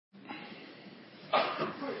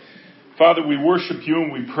Father, we worship you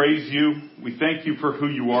and we praise you. We thank you for who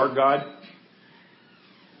you are, God.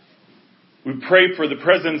 We pray for the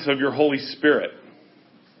presence of your Holy Spirit.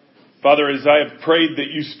 Father, as I have prayed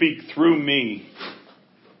that you speak through me,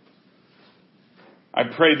 I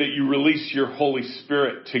pray that you release your Holy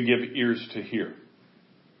Spirit to give ears to hear.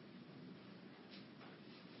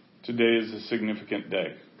 Today is a significant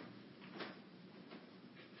day.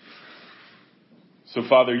 So,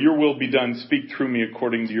 Father, your will be done. Speak through me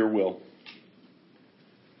according to your will.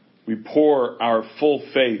 We pour our full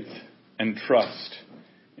faith and trust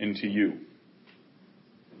into you.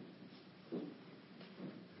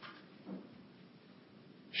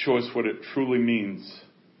 Show us what it truly means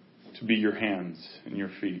to be your hands and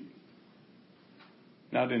your feet.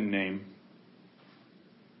 Not in name,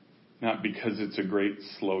 not because it's a great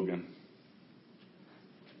slogan,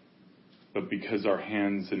 but because our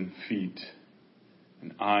hands and feet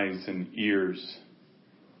and eyes and ears,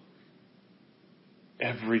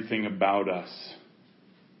 everything about us,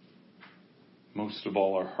 most of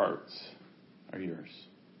all our hearts, are yours.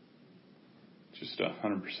 Just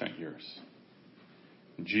 100% yours.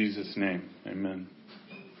 In Jesus' name, amen.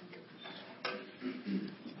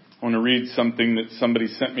 I want to read something that somebody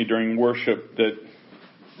sent me during worship that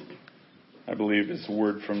I believe is a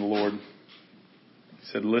word from the Lord. He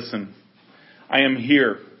said, "Listen, I am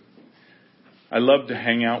here. I love to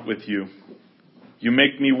hang out with you. You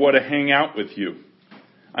make me want to hang out with you.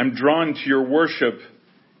 I'm drawn to your worship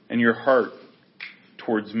and your heart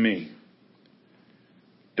towards me.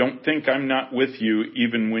 Don't think I'm not with you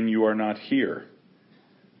even when you are not here.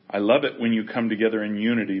 I love it when you come together in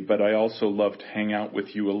unity, but I also love to hang out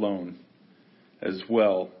with you alone as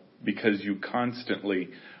well, because you constantly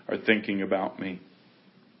are thinking about me.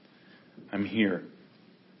 I'm here.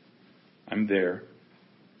 I'm there.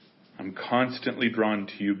 I'm constantly drawn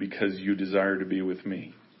to you because you desire to be with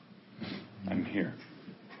me. I'm here."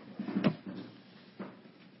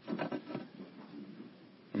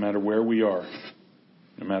 No matter where we are,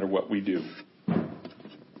 no matter what we do,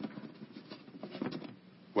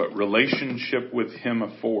 what relationship with him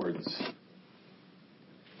affords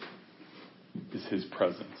is his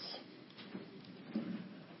presence.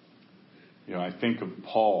 I think of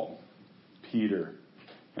Paul, Peter,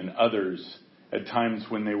 and others at times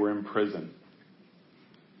when they were in prison,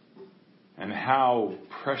 and how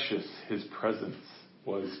precious his presence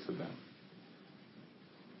was to them.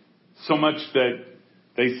 So much that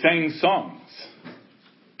they sang songs.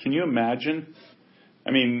 Can you imagine?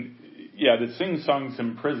 To sing songs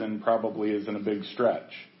in prison probably isn't a big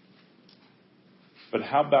stretch. But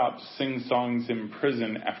how about to sing songs in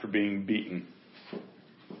prison after being beaten?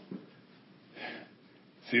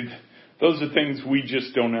 See, those are things we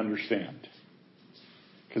just don't understand.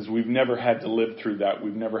 Because we've never had to live through that.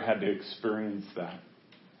 We've never had to experience that.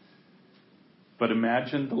 But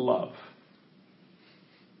imagine the love.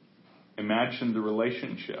 Imagine the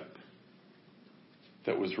relationship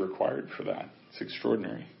that was required for that. It's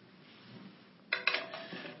extraordinary.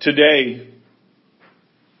 Today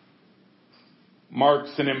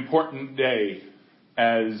marks an important day.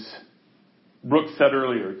 As Brooke said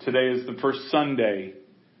earlier, today is the first Sunday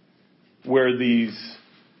where these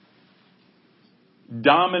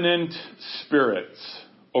dominant spirits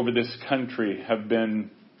over this country have been,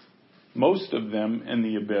 most of them in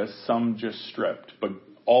the abyss, some just stripped, but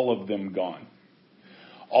all of them gone.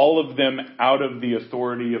 All of them out of the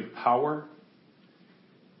authority of power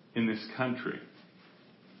in this country.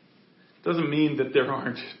 Doesn't mean that there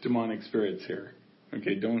aren't demonic spirits here.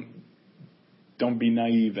 Okay, don't be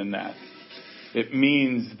naive in that. It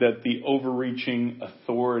means that the overreaching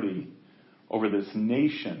authority over this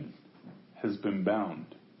nation has been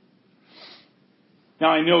bound.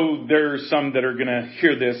 Now, I know there are some that are going to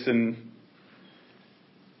hear this and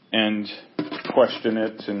question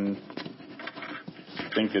it and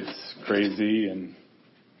think it's crazy, and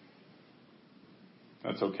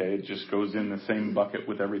that's okay. It just goes in the same bucket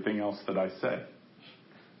with everything else that I say.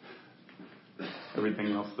 Everything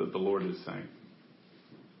else that the Lord is saying.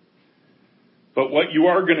 But what you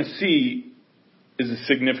are going to see is a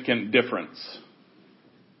significant difference.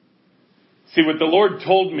 See, what the Lord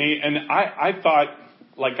told me, and I thought,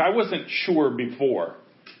 I wasn't sure before.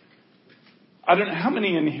 I don't know how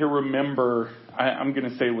many in here remember, I'm going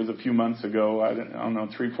to say it was a few months ago, I don't know,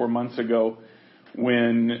 3-4 months ago,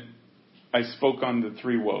 when I spoke on the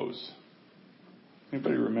 3 woes.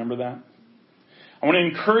 Anybody remember that? I want to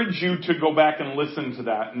encourage you to go back and listen to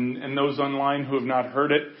that. And those online who have not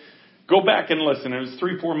heard it, go back and listen. It was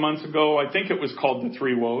 3-4 months ago. I think it was called the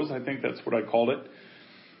 3 woes. I think that's what I called it.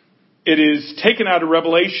 It is taken out of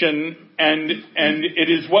Revelation, and it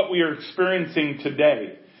is what we are experiencing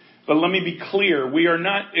today. But let me be clear, we are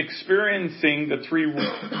not experiencing the three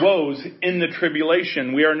woes in the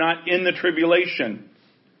tribulation. We are not in the tribulation.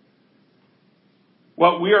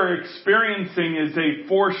 What we are experiencing is a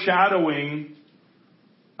foreshadowing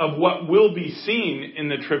of what will be seen in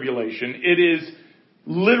the tribulation. It is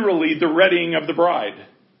literally the readying of the bride.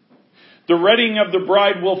 The readying of the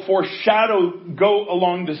bride will go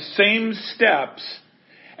along the same steps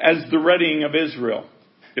as the readying of Israel,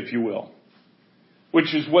 if you will.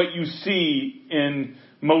 Which is what you see in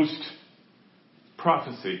most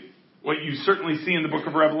prophecy. What you certainly see in the book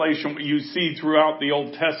of Revelation, what you see throughout the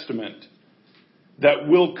Old Testament. That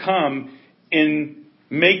will come in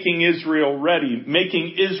making Israel ready.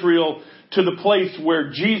 Making Israel to the place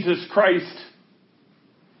where Jesus Christ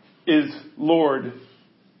is Lord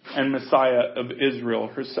and Messiah of Israel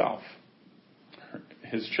herself.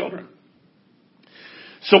 His children.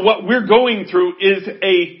 So what we're going through is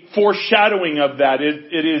a foreshadowing of that.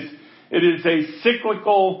 It is a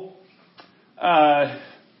cyclical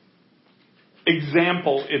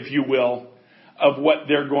example, if you will, of what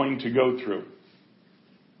they're going to go through.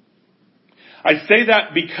 I say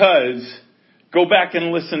that because go back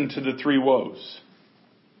and listen to the three woes.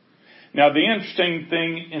 Now, the interesting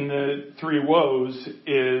thing in the three woes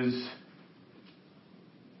is,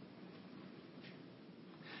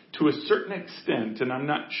 to a certain extent, and I'm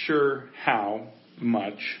not sure how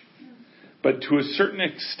much, but to a certain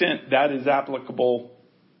extent that is applicable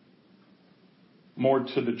more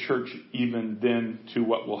to the church even than to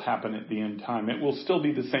what will happen at the end time. It will still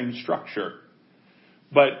be the same structure.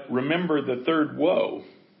 But remember the third woe.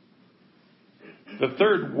 The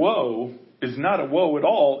third woe is not a woe at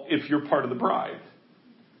all if you're part of the bride.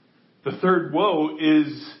 The third woe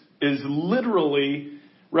is literally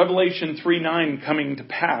Revelation 3:9 coming to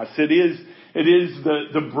pass. It is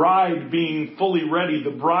the bride being fully ready,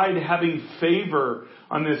 the bride having favor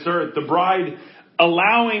on this earth, the bride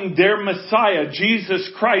allowing their Messiah, Jesus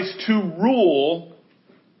Christ, to rule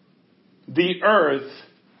the earth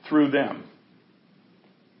through them.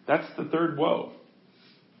 That's the third woe.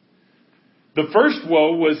 The first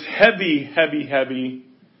woe was heavy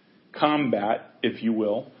combat, if you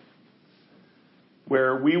will,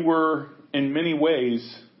 where we were in many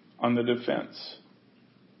ways on the defense.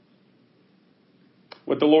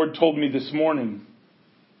 What the Lord told me this morning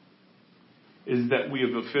is that we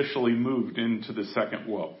have officially moved into the second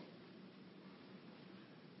woe.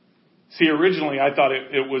 See, originally I thought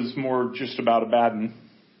it was more just about Abaddon,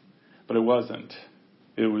 but it wasn't.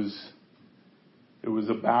 It was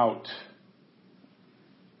about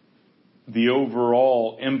the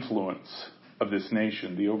overall influence of this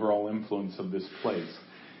nation, the overall influence of this place.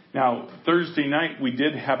 Now, Thursday night we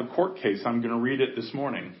did have a court case. I'm going to read it this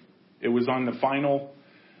morning. It was on the final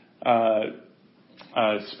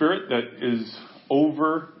spirit that is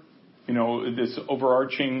over, this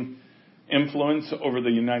overarching influence over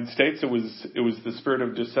the United States. It was the spirit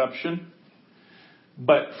of deception.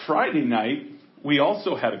 But Friday night we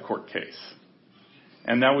also had a court case.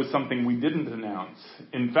 And that was something we didn't announce.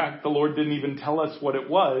 In fact, the Lord didn't even tell us what it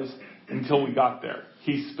was until we got there.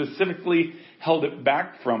 He specifically held it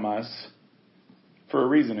back from us for a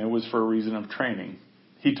reason. It was for a reason of training.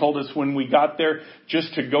 He told us when we got there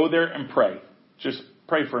just to go there and pray. Just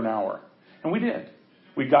pray for an hour. And we did.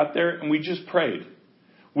 We got there and we just prayed.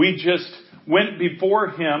 We just went before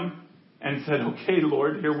Him and said, okay,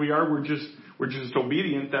 Lord, here we are. We're just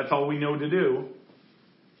obedient. That's all we know to do.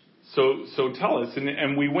 So tell us.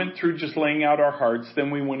 And we went through just laying out our hearts.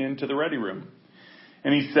 Then we went into the ready room.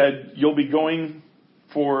 And He said, you'll be going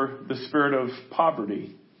for the spirit of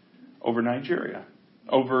poverty over Nigeria,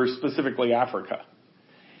 over specifically Africa.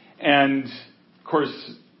 And of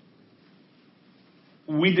course,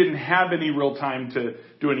 we didn't have any real time to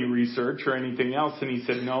do any research or anything else. And He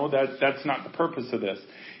said, no, that's not the purpose of this.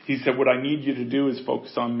 He said, what I need you to do is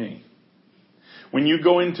focus on me. When you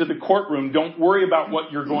go into the courtroom, don't worry about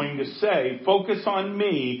what you're going to say. Focus on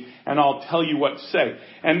me, and I'll tell you what to say.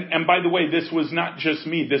 And by the way, this was not just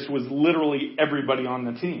me. This was literally everybody on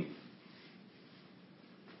the team.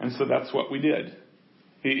 And so that's what we did.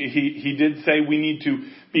 He did say we need to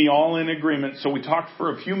be all in agreement. So we talked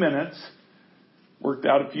for a few minutes, worked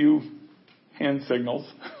out a few hand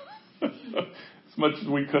signals, as much as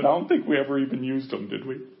we could. I don't think we ever even used them, did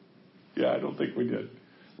we? Yeah, I don't think we did.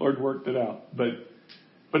 Lord worked it out.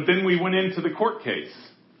 But then we went into the court case.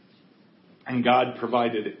 And God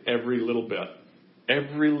provided every little bit.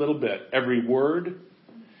 Every little bit. Every word.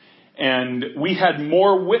 And we had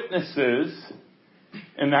more witnesses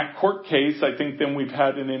in that court case, I think, than we've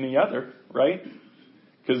had in any other, right?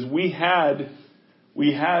 Because we had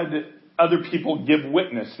other people give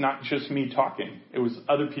witness, not just me talking. It was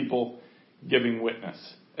other people giving witness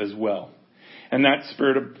as well. And that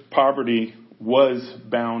spirit of poverty was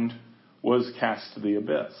cast to the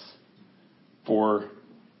abyss for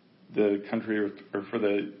the country or for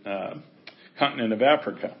the continent of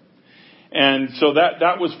Africa. And so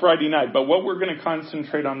that was Friday night. But what we're going to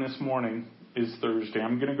concentrate on this morning is Thursday.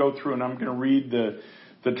 I'm going to go through and I'm going to read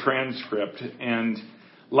the transcript. And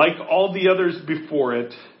like all the others before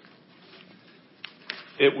it,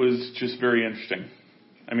 it was just very interesting.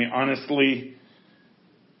 I mean, honestly,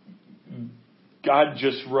 God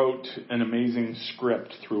just wrote an amazing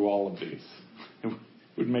script through all of these. It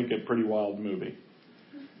would make a pretty wild movie.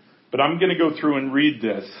 But I'm going to go through and read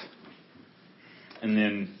this and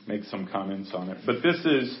then make some comments on it. But this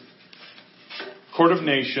is Court of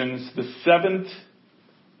Nations, the 7th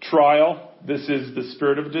trial. This is the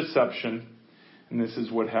spirit of deception. And this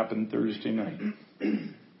is what happened Thursday night.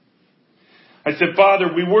 I said,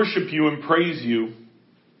 Father, we worship you and praise you.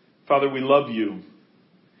 Father, we love you.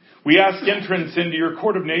 We ask entrance into your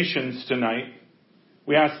Court of Nations tonight.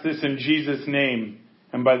 We ask this in Jesus' name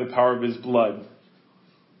and by the power of his blood.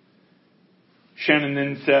 Shannon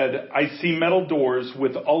then said, I see metal doors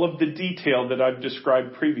with all of the detail that I've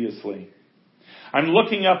described previously. I'm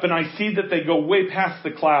looking up and I see that they go way past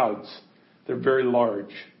the clouds. They're very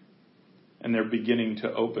large and they're beginning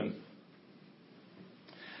to open.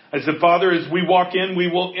 I said, Father, as we walk in, we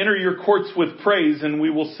will enter your courts with praise and we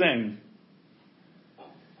will sing.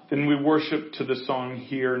 Then we worship to the song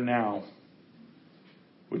Here Now,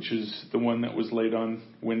 which is the one that was laid on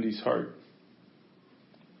Wendy's heart.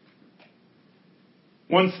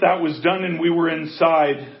 Once that was done and we were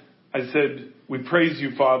inside, I said, we praise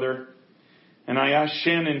you, Father. And I asked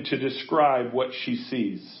Shannon to describe what she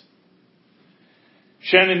sees.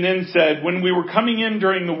 Shannon then said, when we were coming in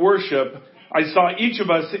during the worship, I saw each of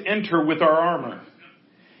us enter with our armor.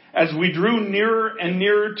 As we drew nearer and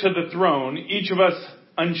nearer to the throne, each of us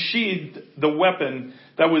unsheathed the weapon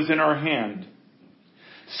that was in our hand.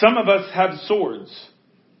 Some of us have swords,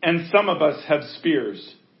 and some of us have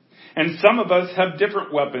spears. And some of us have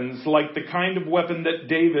different weapons, like the kind of weapon that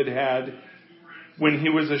David had when he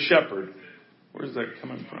was a shepherd. Where's that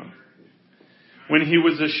coming from? When he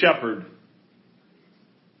was a shepherd.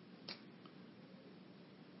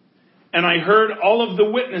 And I heard all of the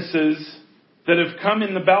witnesses that have come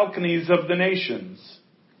in the balconies of the nations.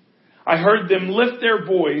 I heard them lift their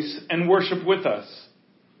voice and worship with us.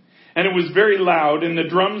 And it was very loud, and the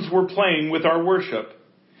drums were playing with our worship.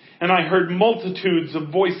 And I heard multitudes of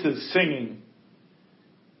voices singing,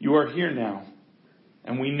 you are here now,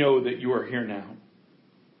 and we know that you are here now.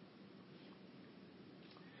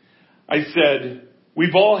 I said,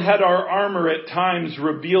 we've all had our armor at times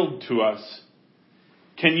revealed to us.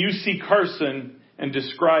 Can you see Carson and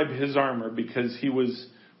describe his armor, because he was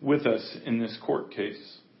with us in this court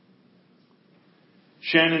case?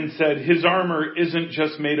 Shannon said, his armor isn't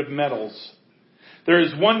just made of metals. There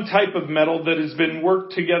is one type of metal that has been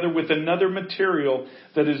worked together with another material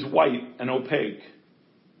that is white and opaque.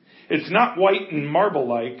 It's not white and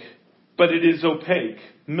marble-like, but it is opaque,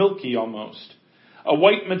 milky almost. A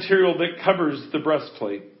white material that covers the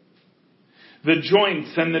breastplate. The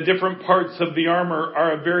joints and the different parts of the armor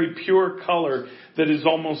are a very pure color that is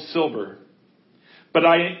almost silver. But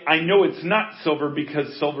I know it's not silver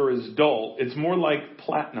because silver is dull. It's more like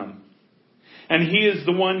platinum. And he is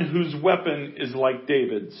the one whose weapon is like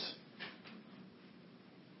David's.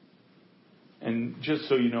 And just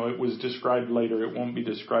so you know, it was described later. It won't be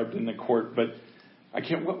described in the court. But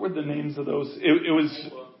what were the names of those? It was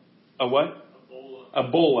a what? A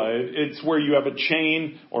bola. It's where you have a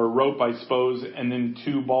chain or a rope, I suppose, and then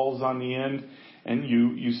two balls on the end. And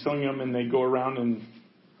you sling them and they go around and...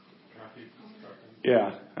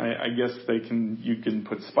 Yeah, I guess you can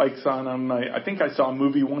put spikes on them. I think I saw a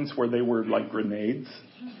movie once where they were like grenades.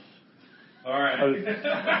 All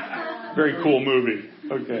right. Very cool movie.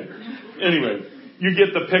 Okay. Anyway, you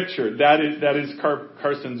get the picture. That is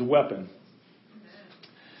Carson's weapon.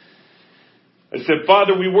 I said,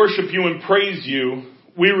 Father, we worship you and praise you.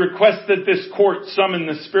 We request that this court summon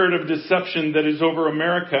the spirit of deception that is over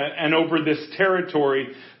America and over this territory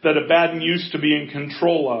that Abaddon used to be in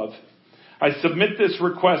control of. I submit this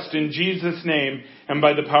request in Jesus' name and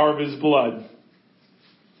by the power of his blood.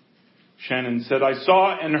 Shannon said, I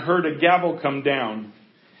saw and heard a gavel come down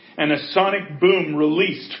and a sonic boom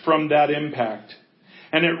released from that impact.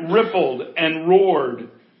 And it rippled and roared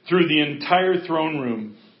through the entire throne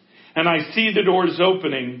room. And I see the doors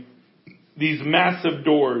opening. These massive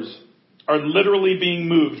doors are literally being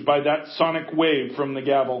moved by that sonic wave from the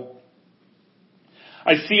gavel.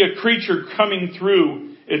 I see a creature coming through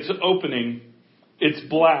It's opening. It's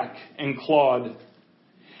black and clawed.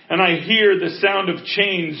 And I hear the sound of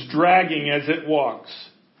chains dragging as it walks.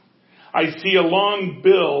 I see a long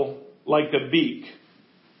bill like a beak.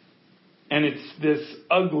 And it's this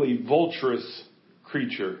ugly, vulturous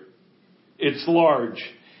creature. It's large.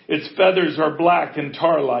 Its feathers are black and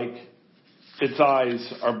tar-like. Its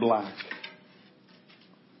eyes are black.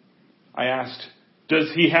 I asked, does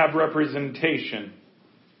he have representation?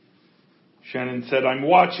 Shannon said, I'm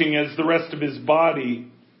watching as the rest of his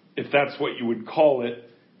body, if that's what you would call it,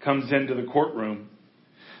 comes into the courtroom.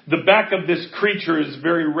 The back of this creature is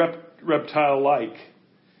very reptile-like.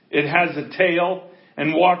 It has a tail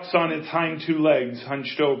and walks on its hind two legs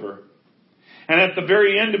hunched over. And at the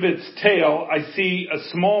very end of its tail, I see a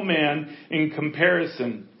small man in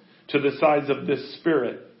comparison to the size of this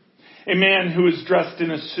spirit. A man who is dressed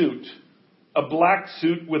in a suit, a black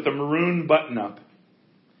suit with a maroon button-up,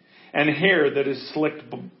 and hair that is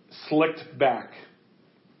slicked back.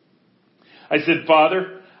 I said,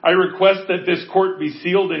 Father, I request that this court be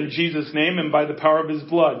sealed in Jesus' name and by the power of his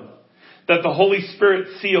blood. That the Holy Spirit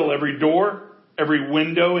seal every door, every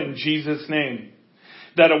window in Jesus' name.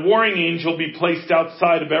 That a warring angel be placed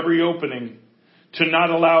outside of every opening to not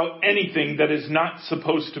allow anything that is not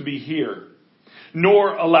supposed to be here,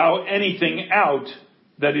 nor allow anything out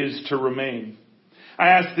that is to remain. I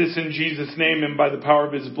ask this in Jesus' name and by the power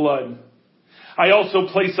of his blood. I also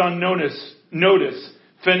place on notice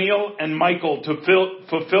Phinehal and Michael to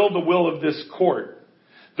fulfill the will of this court,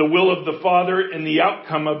 the will of the Father and the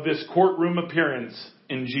outcome of this courtroom appearance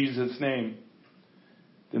in Jesus' name.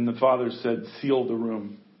 Then the Father said, seal the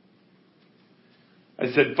room. I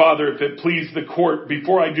said, Father, if it please the court,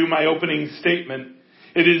 before I do my opening statement,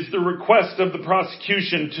 it is the request of the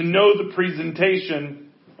prosecution to know the presentation,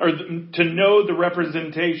 or to know the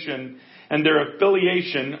representation and their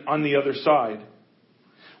affiliation on the other side.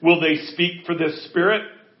 Will they speak for this spirit,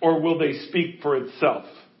 or will they speak for itself?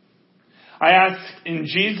 I ask in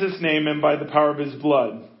Jesus' name and by the power of his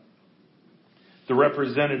blood. The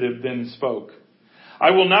representative then spoke. I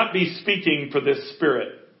will not be speaking for this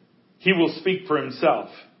spirit. He will speak for himself.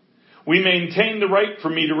 We maintain the right for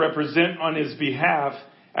me to represent on his behalf,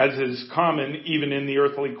 as is common even in the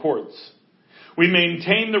earthly courts. We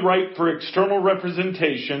maintain the right for external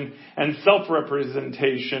representation and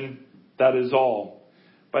self-representation. That is all.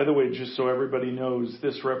 By the way, just so everybody knows,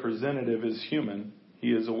 this representative is human.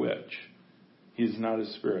 He is a witch. He is not a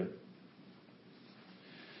spirit.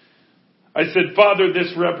 I said, Father,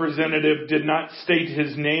 this representative did not state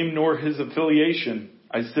his name nor his affiliation.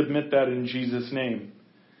 I submit that in Jesus' name.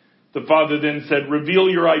 The Father then said, reveal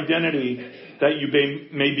your identity that you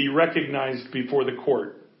may be recognized before the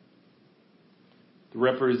court. The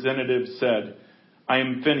representative said, I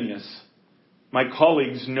am Phineas. My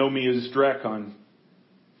colleagues know me as Dracon.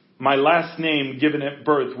 My last name given at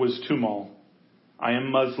birth was Tumal. I am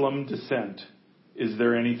Muslim descent. Is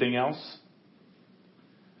there anything else?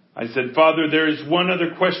 I said, Father, there is one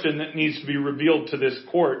other question that needs to be revealed to this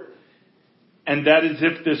court, and that is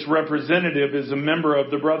if this representative is a member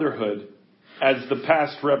of the Brotherhood, as the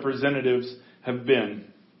past representatives have been.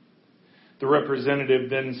 The representative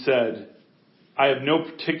then said, I have no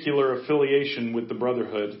particular affiliation with the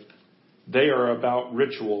Brotherhood. They are about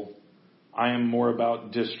ritual. I am more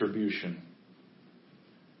about distribution.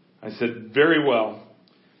 I said, very well.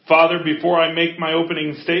 Father, before I make my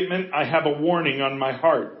opening statement, I have a warning on my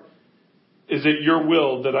heart. Is it your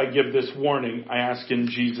will that I give this warning? I ask in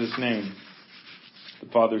Jesus' name. The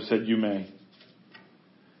Father said, you may.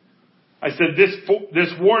 I said,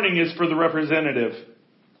 this warning is for the representative.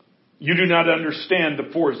 You do not understand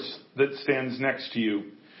the force that stands next to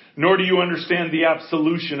you, nor do you understand the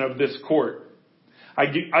absolution of this court.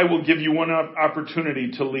 I will give you one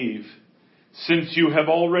opportunity to leave. Since you have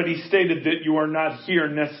already stated that you are not here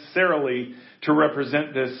necessarily to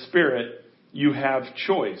represent this spirit, you have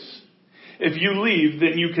choice. If you leave,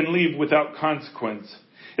 then you can leave without consequence.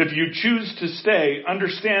 If you choose to stay,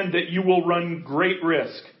 understand that you will run great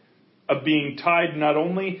risk of being tied not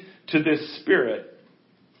only to this spirit,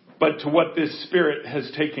 but to what this spirit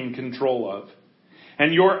has taken control of.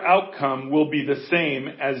 And your outcome will be the same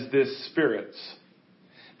as this spirit's.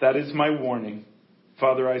 That is my warning.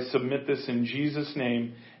 Father, I submit this in Jesus'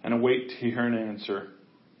 name and await to hear an answer.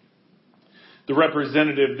 The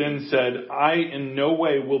representative then said, I in no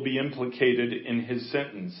way will be implicated in his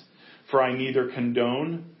sentence, for I neither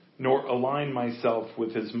condone nor align myself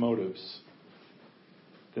with his motives.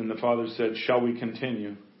 Then the Father said, shall we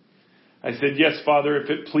continue? I said, yes, Father, if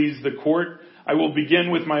it please the court, I will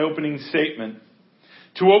begin with my opening statement.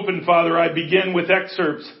 To open, Father, I begin with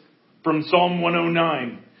excerpts from Psalm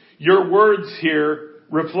 109. Your words here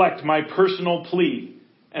reflect my personal plea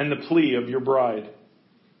and the plea of your bride.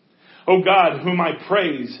 O God, whom I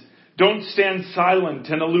praise, don't stand silent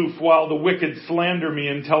and aloof while the wicked slander me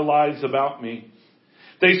and tell lies about me.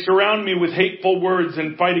 They surround me with hateful words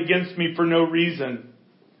and fight against me for no reason.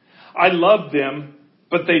 I love them,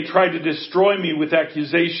 but they try to destroy me with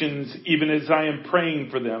accusations even as I am praying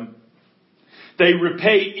for them. They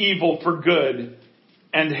repay evil for good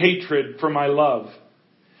and hatred for my love.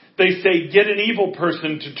 They say, get an evil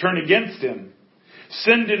person to turn against him.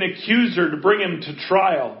 Send an accuser to bring him to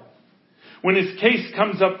trial. When his case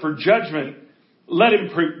comes up for judgment, let him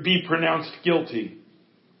be pronounced guilty.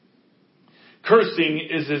 Cursing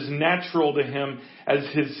is as natural to him as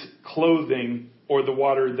his clothing or the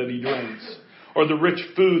water that he drinks or the rich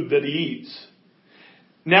food that he eats.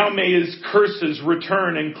 Now may his curses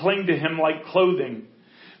return and cling to him like clothing.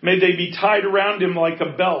 May they be tied around him like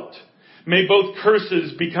a belt. May both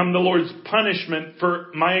curses become the Lord's punishment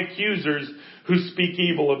for my accusers who speak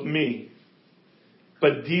evil of me.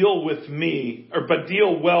 But deal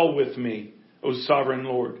well with me, O sovereign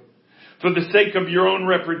Lord, for the sake of your own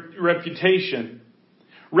reputation.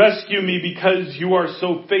 Rescue me because you are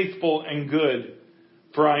so faithful and good,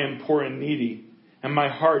 for I am poor and needy, and my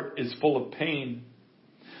heart is full of pain.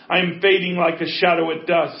 I am fading like a shadow at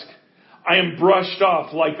dusk. I am brushed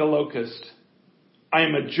off like a locust. I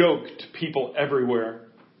am a joke to people everywhere.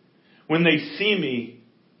 When they see me,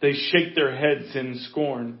 they shake their heads in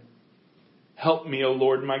scorn. Help me, O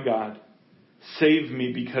Lord my God. Save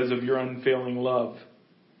me because of your unfailing love.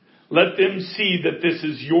 Let them see that this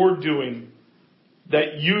is your doing,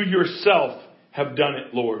 that you yourself have done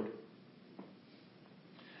it, Lord.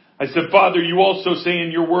 I said, Father, you also say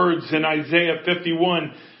in your words in Isaiah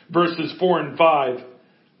 51, verses 4 and 5,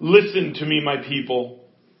 listen to me, my people.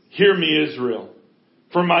 Hear me, Israel.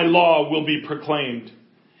 For my law will be proclaimed,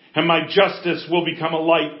 and my justice will become a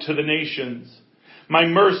light to the nations. My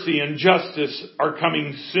mercy and justice are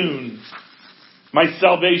coming soon. My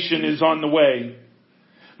salvation is on the way.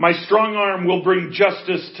 My strong arm will bring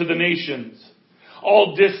justice to the nations.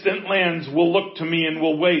 All distant lands will look to me and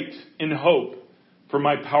will wait in hope for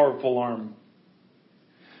my powerful arm.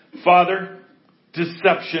 Father,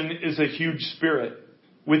 deception is a huge spirit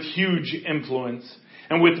with huge influence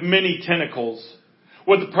and with many tentacles.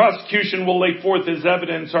 What the prosecution will lay forth as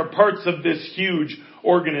evidence are parts of this huge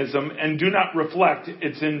organism and do not reflect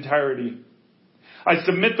its entirety. I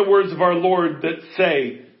submit the words of our Lord that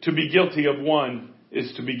say, to be guilty of one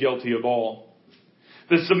is to be guilty of all.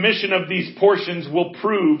 The submission of these portions will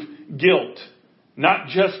prove guilt, not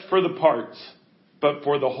just for the parts, but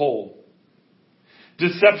for the whole.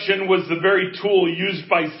 Deception was the very tool used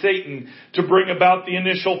by Satan to bring about the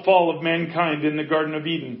initial fall of mankind in the Garden of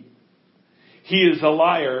Eden. He is a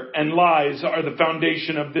liar, and lies are the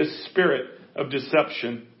foundation of this spirit of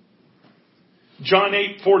deception. John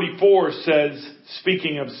 8:44 says,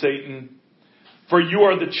 speaking of Satan, for you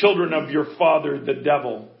are the children of your father, the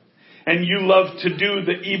devil, and you love to do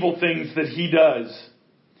the evil things that he does.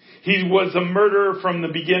 He was a murderer from the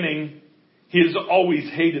beginning. He has always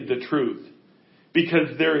hated the truth,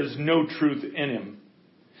 because there is no truth in him.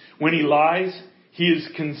 When he lies,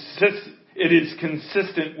 it is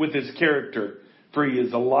consistent with his character, for he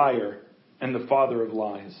is a liar and the father of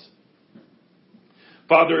lies.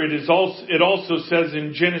 Father, it also says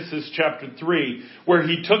in Genesis chapter 3, where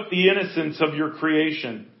he took the innocence of your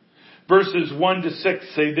creation. Verses 1 to 6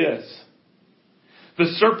 say this.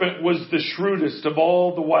 The serpent was the shrewdest of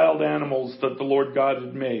all the wild animals that the Lord God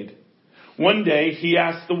had made. One day he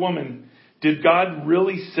asked the woman, did God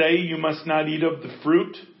really say you must not eat of the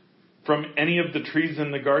fruit from any of the trees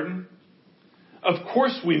in the garden? Of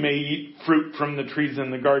course we may eat fruit from the trees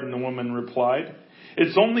in the garden, the woman replied.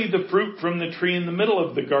 It's only the fruit from the tree in the middle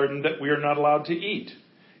of the garden that we are not allowed to eat.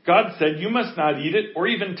 God said you must not eat it or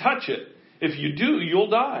even touch it. If you do, you'll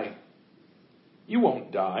die. You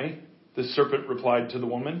won't die, the serpent replied to the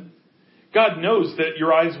woman. God knows that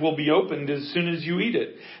your eyes will be opened as soon as you eat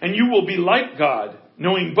it, and you will be like God,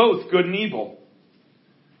 knowing both good and evil.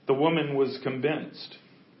 The woman was convinced.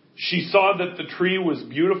 She saw that the tree was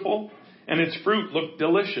beautiful and its fruit looked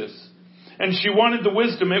delicious, and she wanted the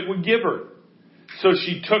wisdom it would give her. So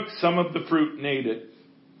she took some of the fruit and ate it.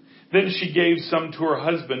 Then she gave some to her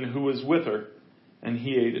husband who was with her, and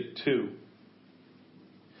he ate it too.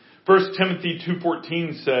 1 Timothy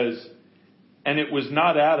 2:14 says, and it was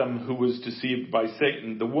not Adam who was deceived by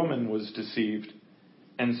Satan. The woman was deceived,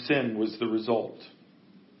 and sin was the result.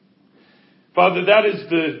 Father, that is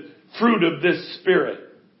the fruit of this spirit.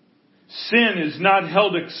 Sin is not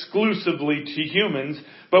held exclusively to humans,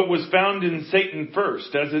 but was found in Satan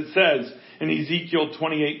first, as it says in Ezekiel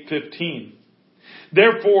 28:15.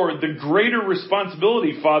 Therefore, the greater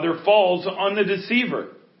responsibility, Father, falls on the deceiver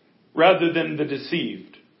rather than the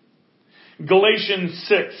deceived. Galatians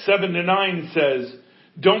 6:7-9 says,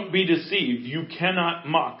 "Don't be deceived. You cannot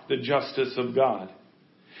mock the justice of God.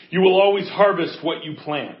 You will always harvest what you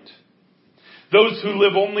plant. Those who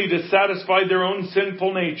live only to satisfy their own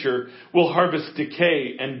sinful nature will harvest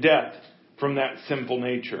decay and death from that sinful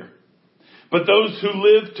nature. But those who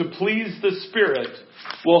live to please the Spirit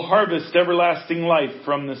will harvest everlasting life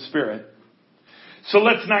from the Spirit." So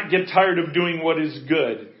let's not get tired of doing what is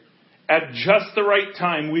good. At just the right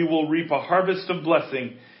time, we will reap a harvest of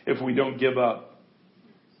blessing if we don't give up.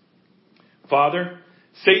 Father,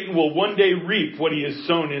 Satan will one day reap what he has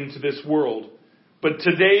sown into this world. But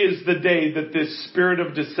today is the day that this spirit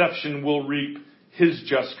of deception will reap his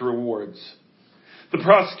just rewards. The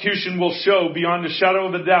prosecution will show beyond a shadow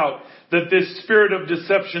of a doubt that this spirit of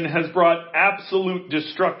deception has brought absolute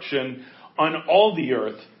destruction on all the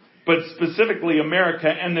earth, but specifically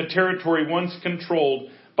America and the territory once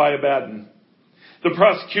controlled by Abaddon. The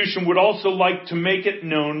prosecution would also like to make it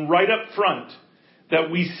known right up front that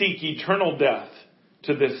we seek eternal death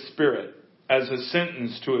to this spirit as a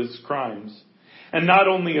sentence to his crimes, and not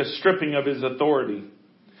only a stripping of his authority.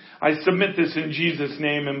 I submit this in Jesus'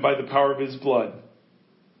 name and by the power of his blood.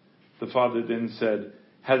 The Father then said,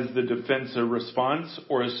 "Has the defense a response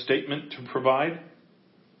or a statement to provide?"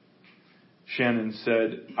 Shannon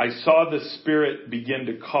said, "I saw the spirit begin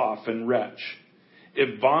to cough and retch.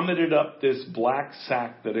 It vomited up this black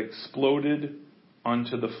sack that exploded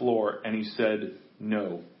onto the floor, and he said,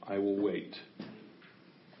 'No, I will wait.'"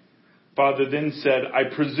 Father then said, "I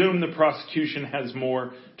presume the prosecution has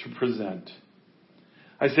more to present."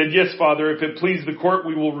 I said, "Yes, Father, if it please the court,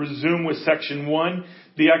 we will resume with section 1,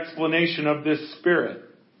 the explanation of this spirit."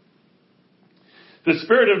 The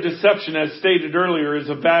spirit of deception, as stated earlier, is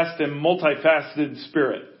a vast and multifaceted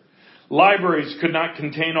spirit. Libraries could not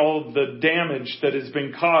contain all of the damage that has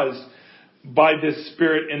been caused by this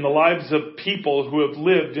spirit in the lives of people who have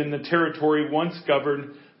lived in the territory once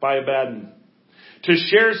governed by Abaddon. To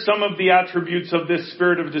share some of the attributes of this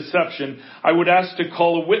spirit of deception, I would ask to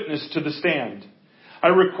call a witness to the stand. I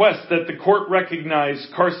request that the court recognize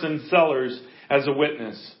Carson Sellers as a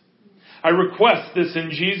witness. I request this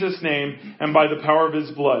in Jesus' name and by the power of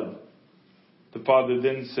his blood. The Father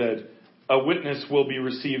then said, "A witness will be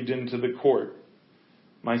received into the court.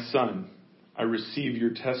 My son, I receive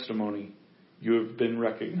your testimony. You have been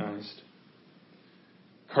recognized."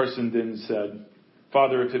 Carson then said,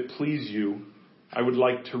 "Father, if it please you, I would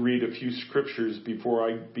like to read a few scriptures before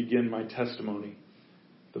I begin my testimony."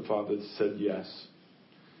 The Father said yes.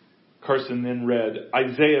 Carson then read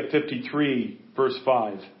Isaiah 53, verse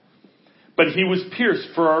 5. "But he was pierced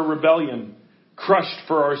for our rebellion, crushed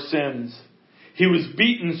for our sins. He was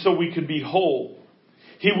beaten so we could be whole.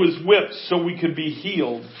 He was whipped so we could be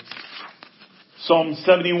healed." Psalm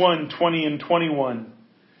 71, 20 and 21.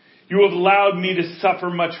 "You have allowed me to suffer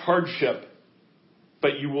much hardship,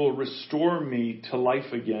 but you will restore me to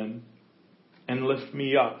life again and lift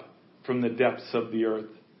me up from the depths of the earth.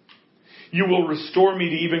 You will restore me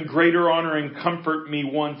to even greater honor and comfort me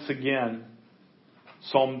once again."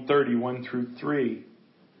 Psalm 31 through 3.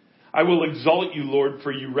 "I will exalt you, Lord,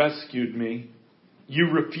 for you rescued me. You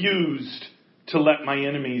refused to let my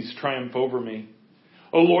enemies triumph over me.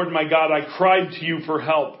 O Lord my God, I cried to you for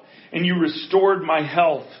help, and you restored my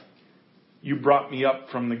health. You brought me up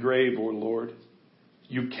from the grave, O Lord.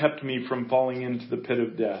 You kept me from falling into the pit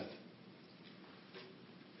of death."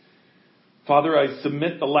 Father, I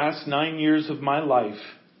submit the last 9 years of my life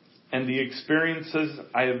and the experiences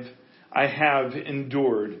I have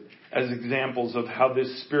endured as examples of how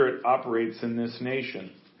this spirit operates in this nation,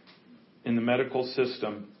 in the medical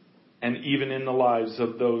system, and even in the lives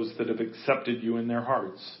of those that have accepted you in their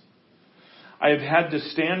hearts. I have had to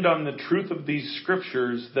stand on the truth of these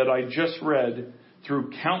scriptures that I just read through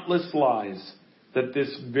countless lies that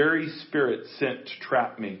this very spirit sent to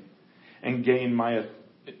trap me and gain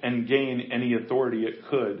any authority it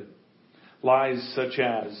could. Lies such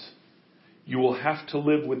as, "You will have to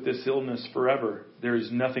live with this illness forever. There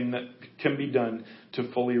is nothing that can be done to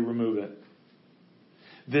fully remove it.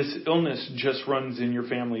 This illness just runs in your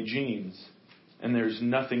family genes, and there's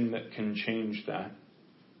nothing that can change that.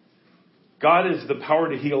 God has the power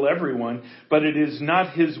to heal everyone, but it is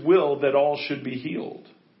not his will that all should be healed.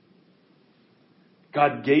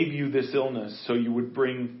 God gave you this illness so it would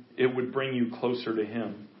bring you closer to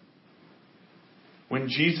him. When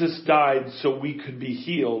Jesus died so we could be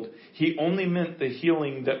healed, he only meant the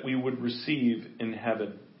healing that we would receive in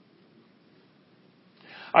heaven.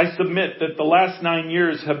 I submit that the last 9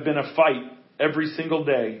 years have been a fight every single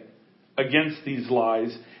day against these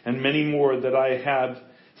lies and many more that I have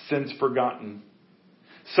since forgotten.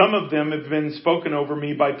 Some of them have been spoken over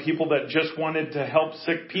me by people that just wanted to help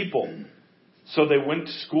sick people. So they went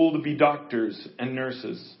to school to be doctors and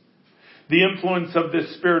nurses. The influence of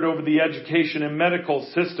this spirit over the education and medical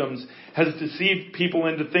systems has deceived people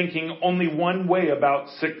into thinking only one way about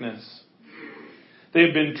sickness. They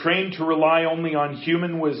have been trained to rely only on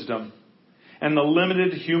human wisdom and the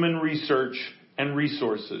limited human research and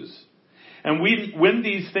resources. And when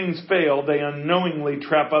these things fail, they unknowingly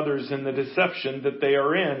trap others in the deception that they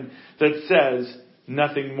are in that says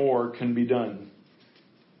nothing more can be done.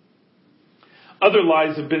 Other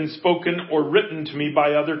lies have been spoken or written to me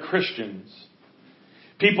by other Christians.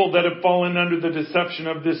 People that have fallen under the deception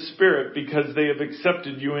of this spirit because they have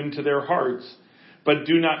accepted you into their hearts, but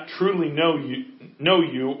do not truly know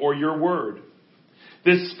you or your word.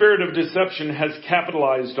 This spirit of deception has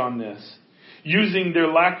capitalized on this, using their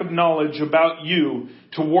lack of knowledge about you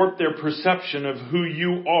to warp their perception of who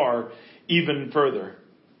you are even further.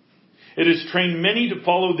 It has trained many to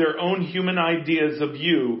follow their own human ideas of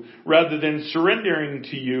you rather than surrendering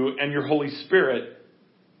to you and your Holy Spirit,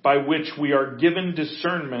 by which we are given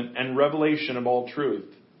discernment and revelation of all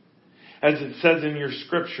truth. As it says in your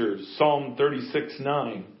scriptures, Psalm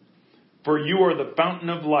 36:9, "For you are the fountain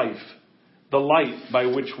of life, the light by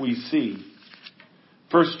which we see."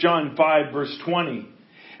 1 John 5 verse 20,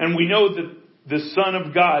 "And we know that the Son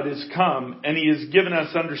of God is come, and he has given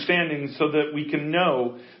us understanding so that we can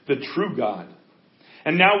know the true God.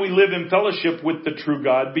 And now we live in fellowship with the true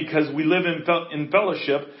God because we live in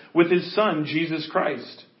fellowship with his Son, Jesus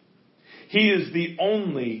Christ. He is the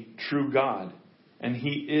only true God, and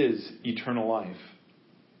he is eternal life."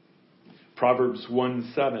 Proverbs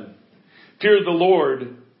 1:7, Fear of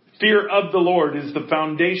the Lord is the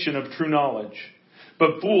foundation of true knowledge,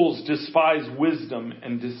 but fools despise wisdom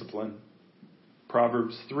and discipline.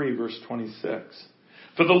 Proverbs 3 verse 26,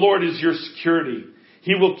 "For the Lord is your security.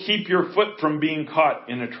 He will keep your foot from being caught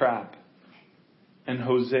in a trap." And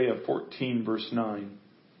Hosea 14 verse 9,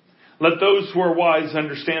 "Let those who are wise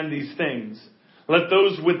understand these things. Let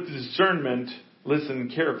those with discernment listen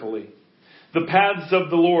carefully. The paths of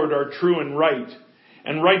the Lord are true and right,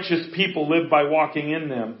 and righteous people live by walking in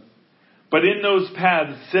them. But in those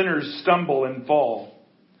paths sinners stumble and fall.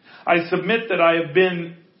 I submit that I have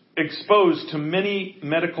been exposed to many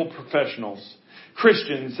medical professionals,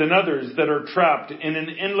 Christians and others that are trapped in an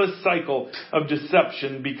endless cycle of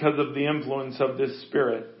deception because of the influence of this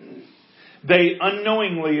spirit. They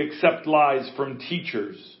unknowingly accept lies from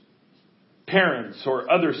teachers, parents,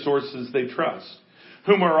 or other sources they trust,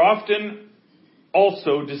 whom are often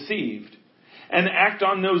also deceived, and act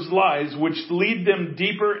on those lies which lead them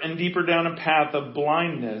deeper and deeper down a path of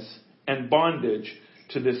blindness and bondage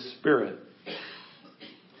to this spirit.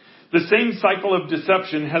 The same cycle of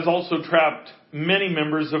deception has also trapped many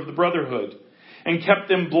members of the Brotherhood and kept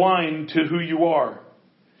them blind to who you are.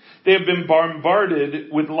 They have been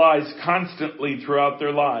bombarded with lies constantly throughout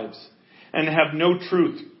their lives and have no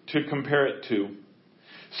truth to compare it to.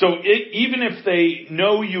 So even if they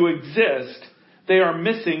know you exist, they are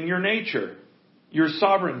missing your nature, your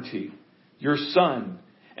sovereignty, your Son,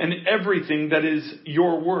 and everything that is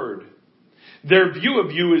your word. Their view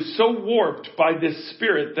of you is so warped by this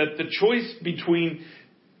spirit that the choice between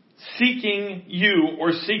seeking you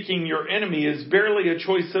or seeking your enemy is barely a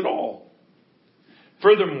choice at all.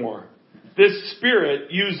 Furthermore, this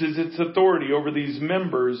spirit uses its authority over these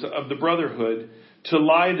members of the Brotherhood to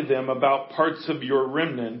lie to them about parts of your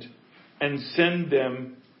remnant and send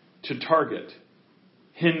them to target,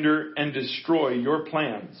 hinder, and destroy your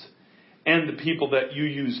plans and the people that you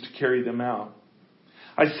use to carry them out.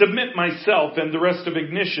 I submit myself and the rest of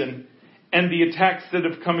Ignition and the attacks that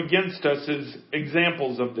have come against us as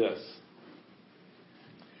examples of this.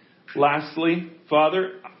 Lastly,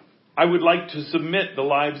 Father, I would like to submit the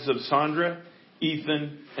lives of Sandra,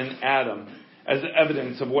 Ethan, and Adam as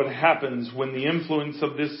evidence of what happens when the influence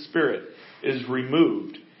of this spirit is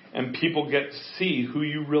removed and people get to see who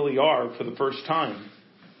you really are for the first time.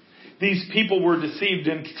 These people were deceived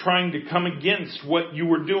into trying to come against what you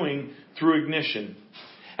were doing through Ignition.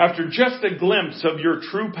 After just a glimpse of your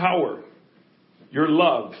true power, your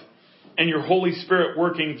love, and your Holy Spirit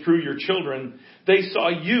working through your children, they saw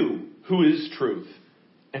you, who is truth,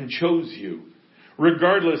 and chose you,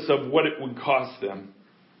 regardless of what it would cost them.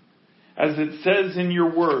 As it says in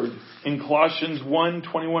your word in Colossians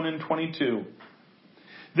 1:21 and 22,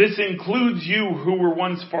 this includes you who were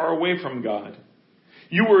once far away from God.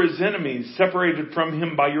 You were his enemies, separated from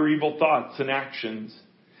him by your evil thoughts and actions.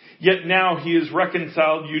 Yet now he has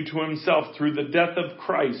reconciled you to himself through the death of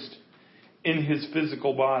Christ in his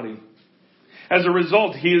physical body, As a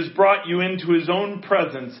result, he has brought you into his own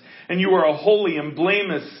presence, and you are holy and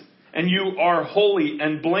blameless,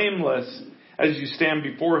 as you stand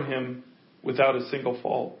before him without a single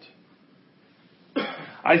fault.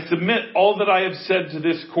 I submit all that I have said to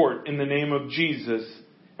this court in the name of Jesus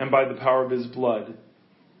and by the power of his blood.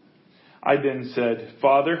 I then said,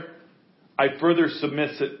 Father, I further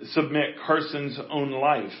submit Carson's own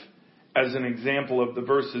life as an example of the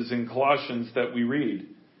verses in Colossians that we read.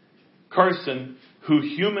 Carson, who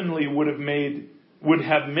humanly would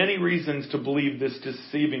have many reasons to believe this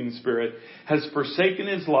deceiving spirit, has forsaken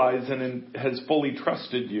his lies and has fully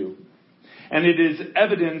trusted you. And it is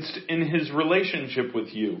evidenced in his relationship with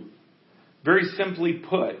you. Very simply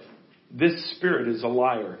put, this spirit is a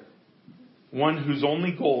liar. One whose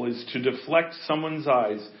only goal is to deflect someone's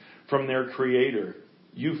eyes from their Creator,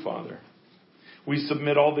 you, Father. We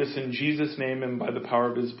submit all this in Jesus' name and by the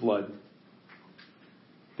power of his blood.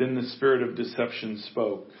 Then the spirit of deception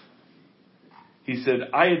spoke. He said,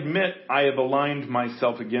 I admit I have aligned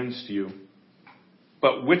myself against you.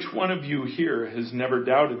 But which one of you here has never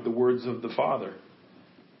doubted the words of the Father?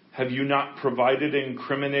 Have you not provided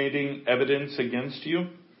incriminating evidence against you?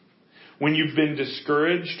 When you've been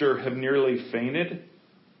discouraged or have nearly fainted?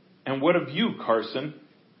 And what of you, Carson?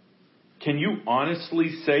 Can you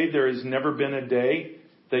honestly say there has never been a day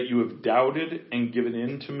that you have doubted and given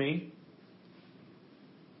in to me?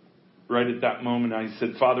 Right at that moment I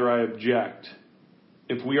said, Father, I object.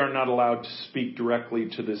 If we are not allowed to speak directly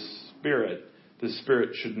to this spirit, the spirit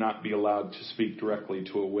should not be allowed to speak directly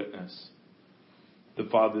to a witness. The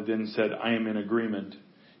Father then said, I am in agreement.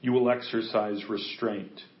 You will exercise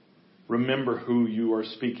restraint. Remember who you are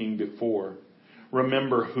speaking before.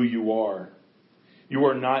 Remember who you are. You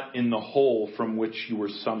are not in the hole from which you were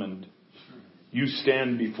summoned. You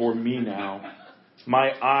stand before me now.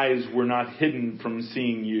 My eyes were not hidden from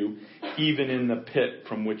seeing you, even in the pit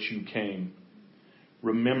from which you came.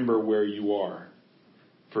 Remember where you are.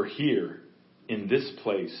 For here, in this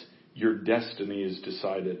place, your destiny is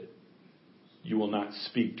decided. You will not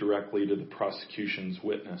speak directly to the prosecution's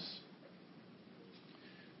witness.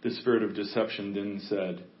 The spirit of deception then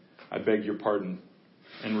said, I beg your pardon,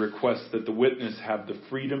 and request that the witness have the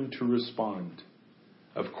freedom to respond.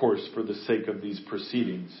 Of course, for the sake of these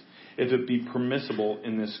proceedings, if it be permissible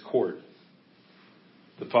in this court.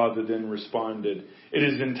 The Father then responded, it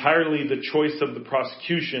is entirely the choice of the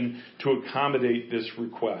prosecution to accommodate this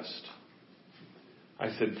request.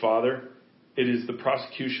 I said, Father, it is the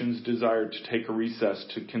prosecution's desire to take a recess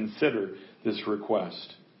to consider this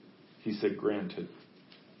request. He said, granted.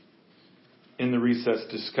 In the recess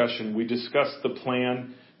discussion, we discussed the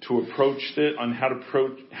plan to approach it, on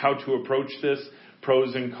how to approach this,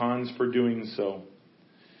 pros and cons for doing so.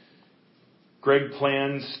 Greg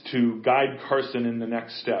plans to guide Carson in the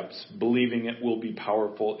next steps, believing it will be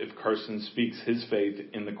powerful if Carson speaks his faith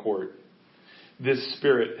in the court. This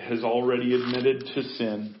spirit has already admitted to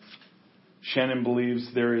sin. Shannon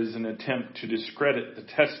believes there is an attempt to discredit the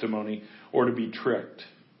testimony or to be tricked.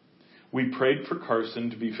 We prayed for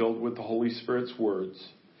Carson to be filled with the Holy Spirit's words.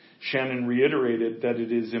 Shannon reiterated that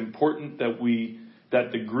it is important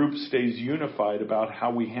that the group stays unified about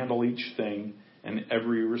how we handle each thing and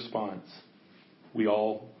every response. We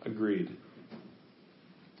all agreed.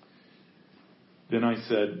 Then I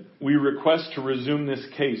said, we request to resume this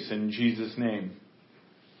case in Jesus' name.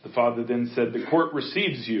 The Father then said, the court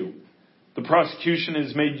receives you. The prosecution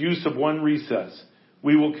has made use of one recess.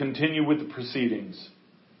 We will continue with the proceedings.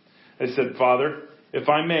 I said, Father, if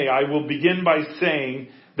I may, I will begin by saying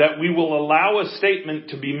that we will allow a statement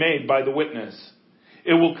to be made by the witness.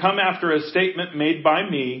 It will come after a statement made by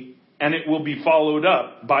me, and it will be followed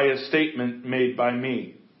up by a statement made by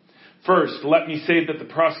me. First, let me say that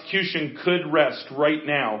the prosecution could rest right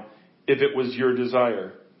now if it was your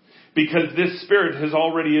desire, because this spirit has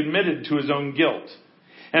already admitted to his own guilt.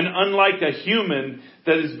 And unlike a human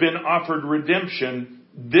that has been offered redemption,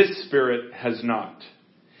 this spirit has not.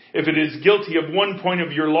 If it is guilty of one point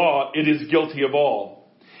of your law, it is guilty of all.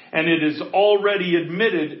 And it has already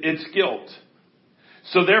admitted its guilt.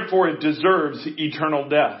 So therefore it deserves eternal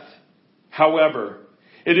death. However,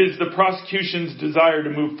 it is the prosecution's desire to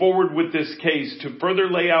move forward with this case to further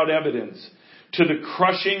lay out evidence to the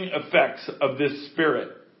crushing effects of this spirit.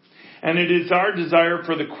 And it is our desire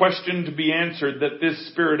for the question to be answered that this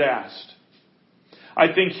spirit asked.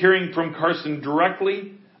 I think hearing from Carson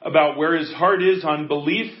directly about where his heart is on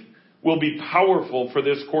belief will be powerful for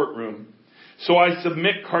this courtroom. So I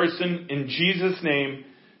submit Carson in Jesus' name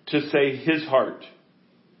to say his heart.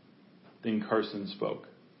 Then Carson spoke.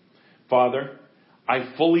 Father,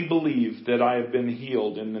 I fully believe that I have been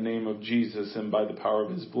healed in the name of Jesus and by the power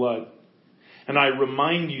of his blood. And I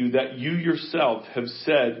remind you that you yourself have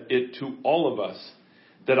said it to all of us,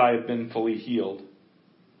 that I have been fully healed.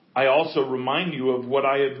 I also remind you of what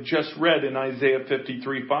I have just read in Isaiah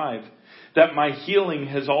 53:5, that my healing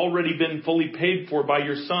has already been fully paid for by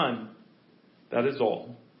your Son. That is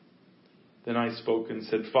all. Then I spoke and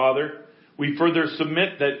said, Father, we further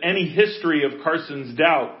submit that any history of Carson's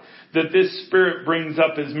doubt that this spirit brings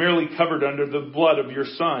up is merely covered under the blood of your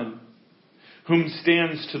Son, whom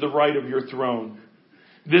stands to the right of your throne.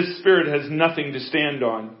 This spirit has nothing to stand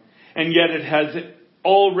on, and yet it has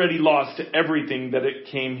already lost everything that it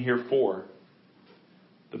came here for.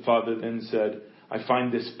 The Father then said, I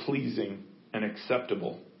find this pleasing and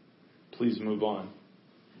acceptable. Please move on.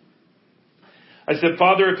 I said,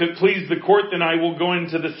 Father, if it please the court, then I will go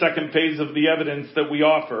into the second phase of the evidence that we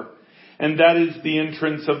offer. And that is the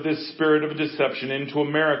entrance of this spirit of deception into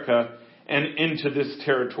America and into this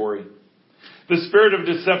territory. The spirit of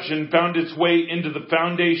deception found its way into the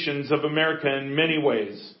foundations of America in many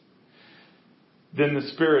ways. Then the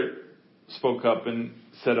Spirit spoke up and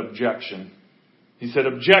said, objection. He said,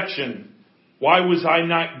 objection. Why was I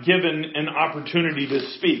not given an opportunity to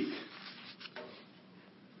speak?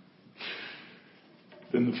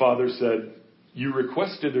 Then the Father said, you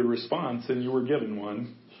requested a response and you were given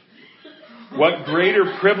one. What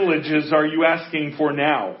greater privileges are you asking for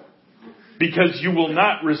now? Because you will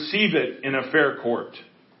not receive it in a fair court.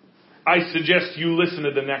 I suggest you listen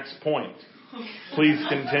to the next point. Please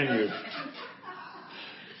continue.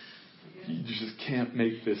 You just can't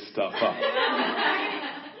make this stuff up.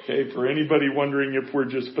 Okay, for anybody wondering if we're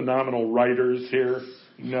just phenomenal writers here,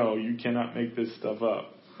 no, you cannot make this stuff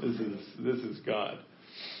up. This is God.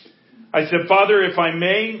 I said, Father, if I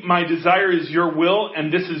may, my desire is your will,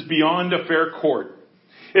 and this is beyond a fair court.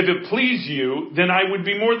 If it please you, then I would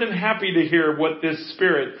be more than happy to hear what this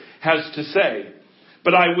Spirit has to say.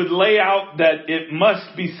 But I would lay out that it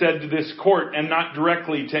must be said to this court and not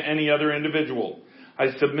directly to any other individual.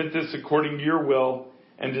 I submit this according to your will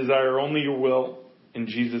and desire only your will in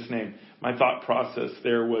Jesus' name. My thought process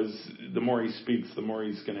there was, the more he speaks, the more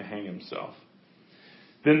he's going to hang himself.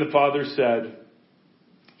 Then the Father said,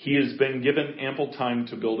 he has been given ample time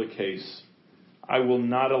to build a case. I will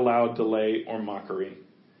not allow delay or mockery.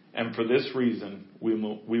 And for this reason, we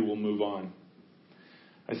will move on.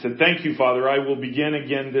 I said, thank you, Father. I will begin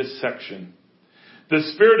again this section. The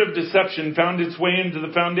spirit of deception found its way into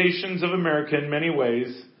the foundations of America in many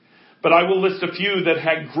ways, but I will list a few that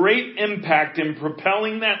had great impact in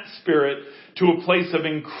propelling that spirit to a place of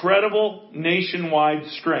incredible nationwide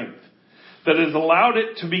strength that has allowed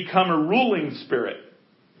it to become a ruling spirit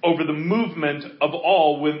over the movement of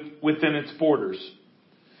all within its borders.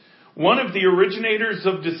 One of the originators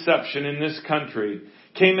of deception in this country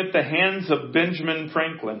came at the hands of Benjamin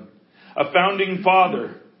Franklin, a founding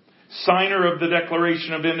father, signer of the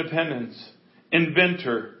Declaration of Independence,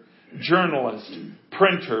 inventor, journalist,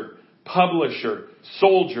 printer, publisher,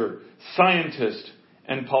 soldier, scientist,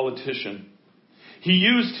 and politician. He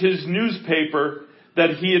used his newspaper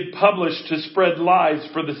that he had published to spread lies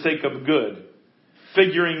for the sake of good,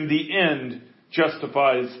 figuring the end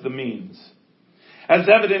justifies the means. As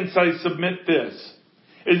evidence, I submit this.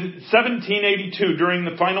 In 1782, during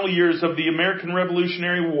the final years of the American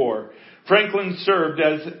Revolutionary War, Franklin served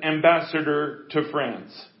as ambassador to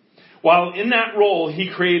France. While in that role,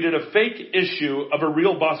 he created a fake issue of a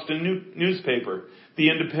real Boston newspaper, the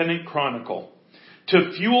Independent Chronicle,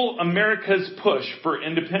 to fuel America's push for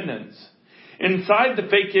independence. Inside the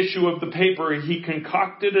fake issue of the paper, he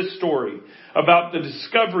concocted a story about the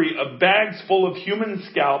discovery of bags full of human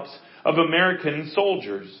scalps of American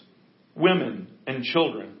soldiers, women, and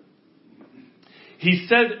children. He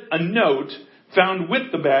said a note found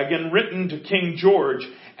with the bag and written to King George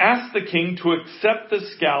asked the king to accept the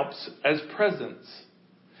scalps as presents.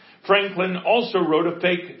 Franklin also wrote a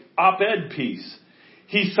fake op-ed piece.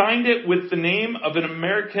 He signed it with the name of an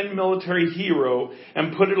American military hero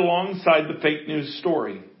and put it alongside the fake news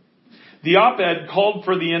story. The op-ed called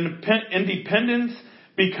for the independence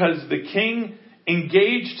because the king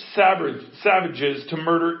engaged savages to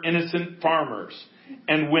murder innocent farmers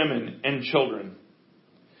and women and children.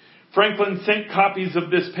 Franklin sent copies of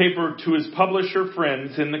this paper to his publisher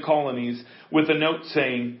friends in the colonies with a note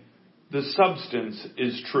saying, "The substance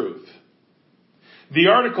is truth." The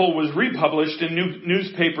article was republished in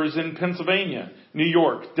newspapers in Pennsylvania, New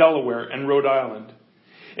York, Delaware, and Rhode Island.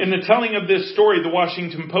 In the telling of this story, the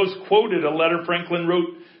Washington Post quoted a letter Franklin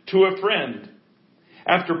wrote to a friend.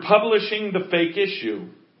 After publishing the fake issue,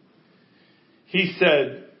 he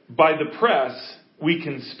said, "By the press, we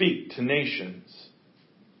can speak to nations."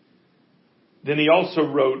 Then he also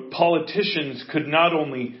wrote, "Politicians could not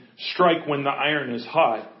only strike when the iron is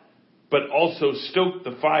hot, but also stoke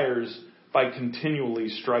the fires by continually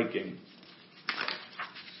striking.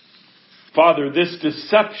 Father, this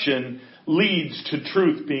deception leads to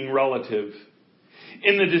truth being relative.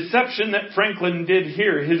 In the deception that Franklin did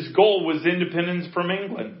here, his goal was independence from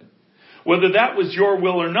England. Whether that was your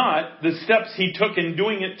will or not, the steps he took in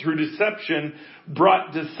doing it through deception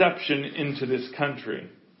brought deception into this country.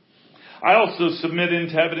 I also submit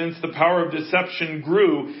into evidence the power of deception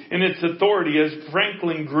grew in its authority as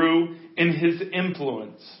Franklin grew in his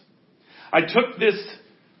influence. I took this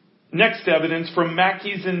next evidence from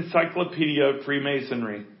Mackey's Encyclopedia of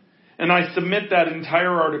Freemasonry, and I submit that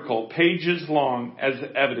entire article, pages long, as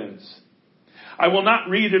evidence. I will not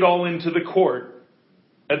read it all into the court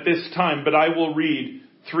at this time, but I will read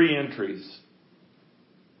 3 entries.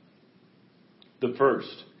 The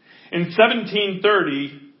first. In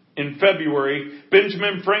 1730, in February,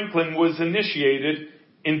 Benjamin Franklin was initiated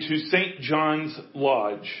into St. John's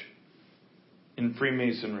Lodge in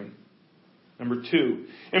Freemasonry. Number 2.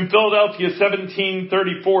 In Philadelphia,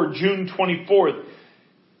 1734, June 24th,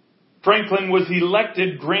 Franklin was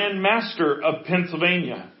elected Grand Master of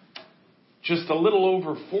Pennsylvania. Just a little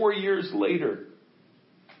over 4 years later.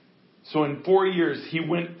 So in 4 years, he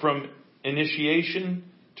went from initiation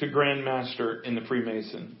to Grand Master in the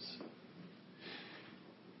Freemasons.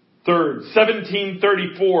 Third,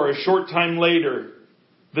 1734, a short time later,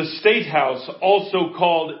 the State House, also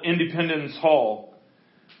called Independence Hall,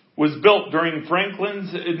 was built during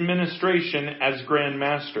Franklin's administration as Grand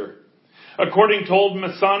Master. According to old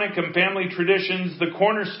Masonic and family traditions, the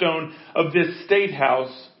cornerstone of this State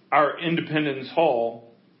House, our Independence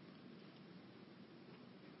Hall,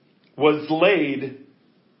 was laid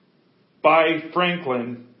by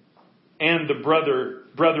Franklin and the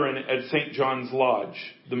brethren at St. John's Lodge,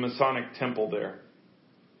 the Masonic temple there.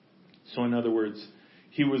 So in other words,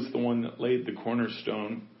 he was the one that laid the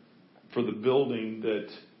cornerstone for the building that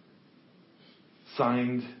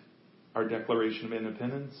signed our Declaration of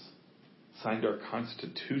Independence, signed our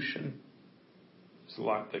Constitution. There's a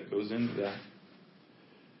lot that goes into that.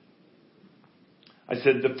 I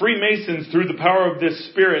said, the Freemasons, through the power of this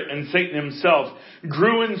spirit and Satan himself,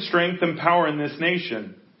 grew in strength and power in this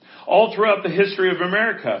nation. All throughout the history of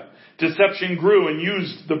America, deception grew and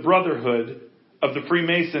used the brotherhood of the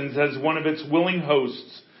Freemasons as one of its willing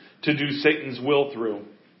hosts to do Satan's will through.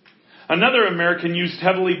 Another American used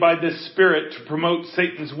heavily by this spirit to promote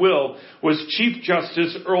Satan's will was Chief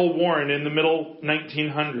Justice Earl Warren in the middle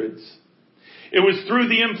 1900s. It was through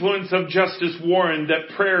the influence of Justice Warren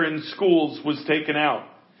that prayer in schools was taken out,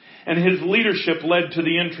 and his leadership led to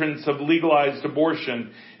the entrance of legalized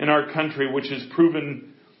abortion in our country, which has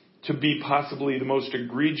proven to be possibly the most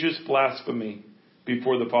egregious blasphemy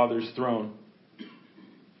before the Father's throne.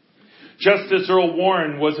 Justice Earl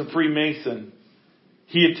Warren was a Freemason.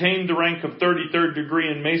 He attained the rank of 33rd degree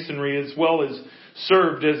in Masonry, as well as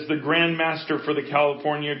served as the Grand Master for the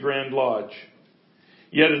California Grand Lodge.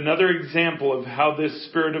 Yet another example of how this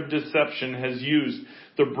spirit of deception has used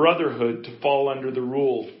the brotherhood to fall under the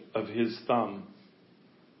rule of his thumb.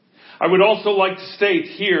 I would also like to state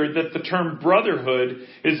here that the term brotherhood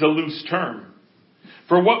is a loose term.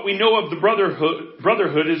 For what we know of the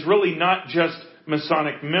brotherhood is really not just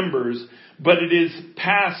Masonic members, but it is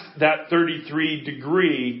past that 33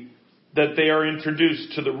 degree that they are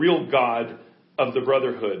introduced to the real God of the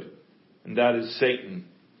brotherhood, and that is Satan.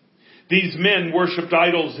 These men worshipped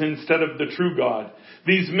idols instead of the true God.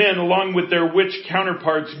 These men, along with their witch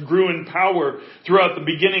counterparts, grew in power throughout the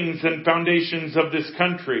beginnings and foundations of this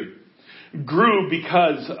country. Grew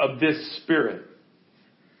because of this spirit.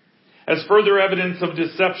 As further evidence of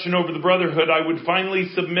deception over the brotherhood, I would finally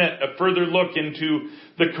submit a further look into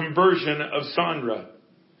the conversion of Sandra,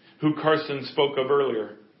 who Carson spoke of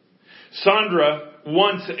earlier. Sandra,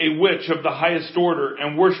 once a witch of the highest order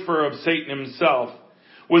and worshiper of Satan himself,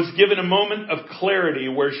 was given a moment of clarity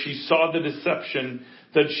where she saw the deception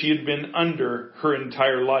that she had been under her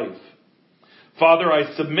entire life. Father,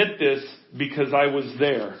 I submit this because I was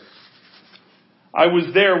there. I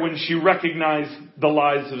was there when she recognized the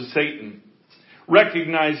lies of Satan,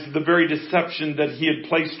 recognized the very deception that he had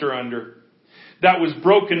placed her under. That was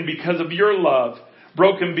broken because of your love,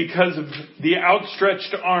 broken because of the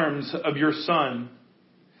outstretched arms of your Son.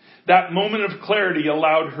 That moment of clarity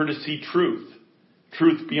allowed her to see truth.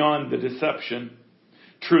 Truth beyond the deception.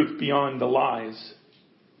 Truth beyond the lies.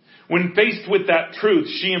 When faced with that truth,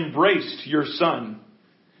 she embraced your Son.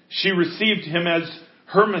 She received him as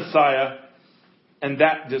her Messiah, and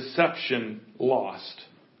that deception lost.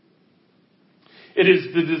 It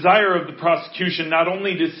is the desire of the prosecution not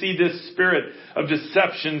only to see this spirit of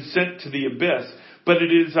deception sent to the abyss, But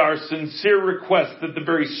it is our sincere request that the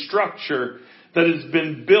very structure that has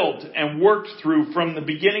been built and worked through from the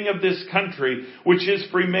beginning of this country, which is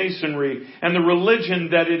Freemasonry, and the religion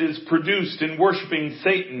that it has produced in worshiping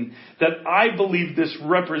Satan, that I believe this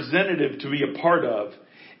representative to be a part of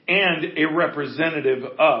and a representative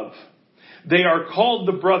of. They are called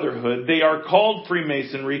the Brotherhood. They are called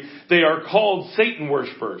Freemasonry. They are called Satan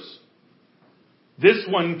worshipers. This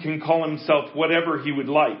one can call himself whatever he would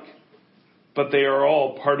like. But they are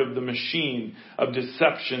all part of the machine of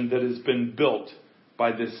deception that has been built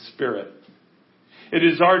by this spirit. It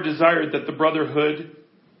is our desire that the Brotherhood,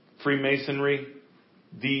 Freemasonry,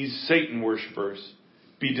 these Satan worshipers,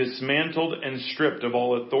 be dismantled and stripped of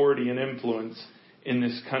all authority and influence in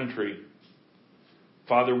this country.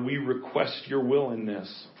 Father, we request your will in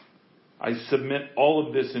this. I submit all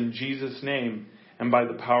of this in Jesus' name and by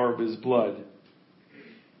the power of his blood.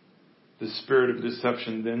 The spirit of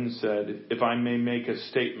deception then said, if I may make a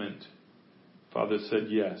statement. Father said,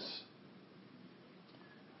 yes.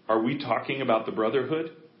 Are we talking about the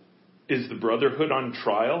Brotherhood? Is the Brotherhood on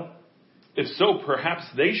trial? If so, perhaps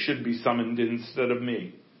they should be summoned instead of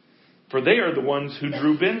me. For they are the ones who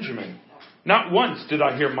drew Benjamin. Not once did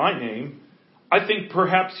I hear my name. I think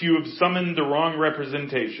perhaps you have summoned the wrong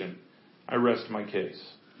representation. I rest my case.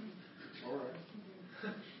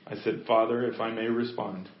 I said, Father, if I may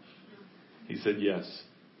respond. He said, yes.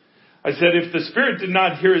 I said, if the Spirit did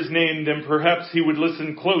not hear his name, then perhaps he would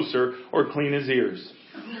listen closer or clean his ears.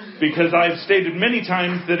 Because I've stated many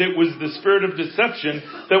times that it was the spirit of deception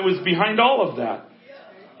that was behind all of that.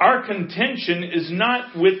 Our contention is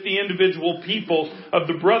not with the individual people of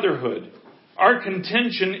the Brotherhood. Our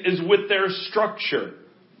contention is with their structure,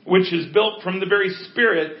 which is built from the very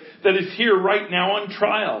spirit that is here right now on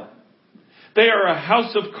trial. They are a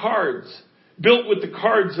house of cards, built with the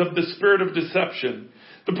cards of the spirit of deception.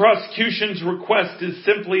 The prosecution's request is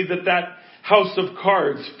simply that that house of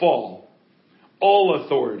cards fall. All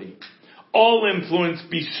authority, all influence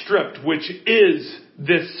be stripped, which is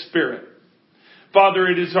this spirit. Father,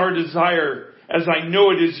 it is our desire, as I know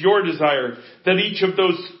it is your desire, that each of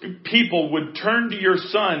those people would turn to your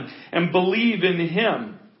Son and believe in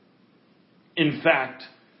him. In fact,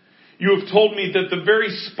 you have told me that the very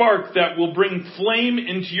spark that will bring flame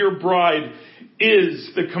into your bride is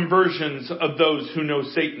the conversions of those who know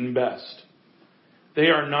Satan best. They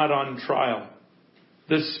are not on trial.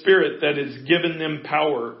 The spirit that has given them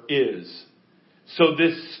power is. So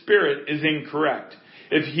this spirit is incorrect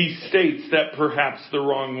if he states that perhaps the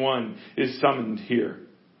wrong one is summoned here.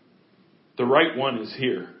 The right one is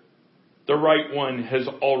here. The right one has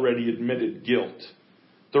already admitted guilt.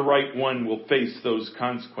 The right one will face those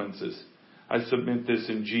consequences. I submit this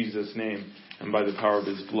in Jesus' name and by the power of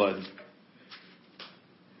his blood.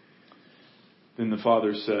 Then the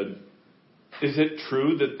Father said, is it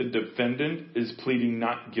true that the defendant is pleading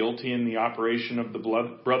not guilty in the operation of the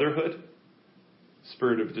Brotherhood?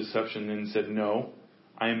 Spirit of deception then said, no,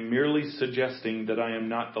 I am merely suggesting that I am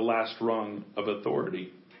not the last rung of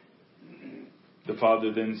authority. The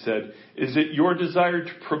Father then said, is it your desire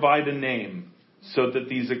to provide a name so that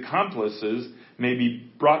these accomplices may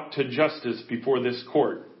be brought to justice before this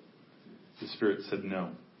court? The Spirit said,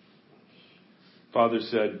 no. Father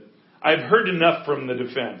said, I've heard enough from the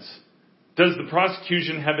defense. Does the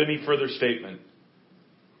prosecution have any further statement?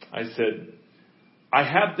 I said, I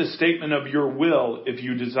have the statement of your will if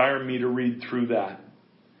you desire me to read through that.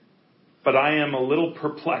 But I am a little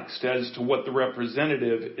perplexed as to what the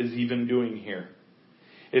representative is even doing here.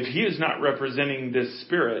 If he is not representing this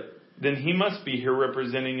spirit, then he must be here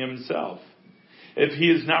representing himself. If he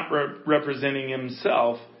is not representing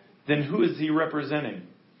himself, then who is he representing?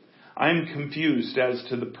 I am confused as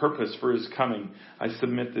to the purpose for his coming. I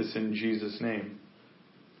submit this in Jesus' name.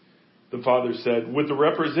 The Father said, would the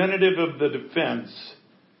representative of the defense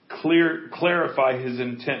clarify his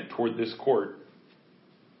intent toward this court?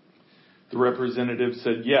 The representative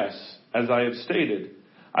said, yes, as I have stated,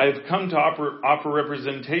 I have come to offer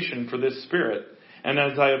representation for this spirit. And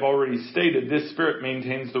as I have already stated, this spirit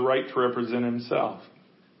maintains the right to represent himself.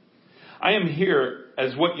 I am here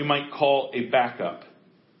as what you might call a backup,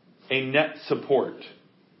 a net support.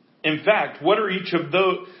 In fact, what are each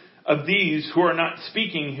of these who are not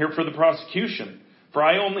speaking here for the prosecution? For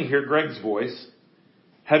I only hear Greg's voice.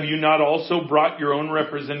 Have you not also brought your own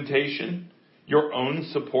representation, your own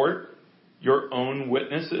support, your own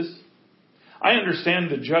witnesses? I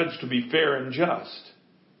understand the judge to be fair and just.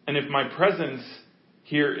 And if my presence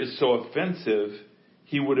here is so offensive,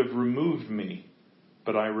 he would have removed me,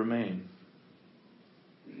 but I remain.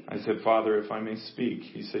 I said, Father, if I may speak.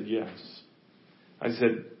 He said, yes. I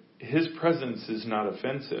said, his presence is not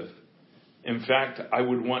offensive. In fact, I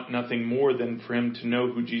would want nothing more than for him to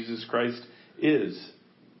know who Jesus Christ is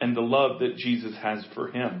and the love that Jesus has for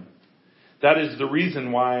him. That is the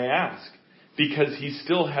reason why I ask, because he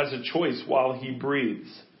still has a choice while he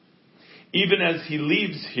breathes. Even as he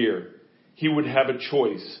leaves here, he would have a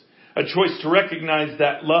choice to recognize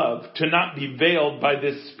that love, to not be veiled by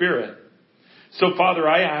this Spirit. So, Father,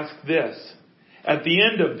 I ask this. At the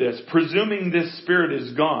end of this, presuming this Spirit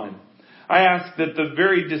is gone, I ask that the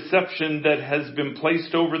very deception that has been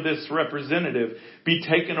placed over this representative be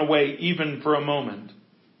taken away even for a moment.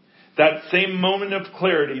 That same moment of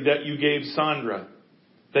clarity that you gave Sandra,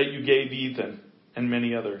 that you gave Ethan, and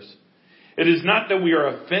many others. It is not that we are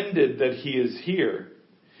offended that he is here.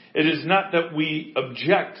 It is not that we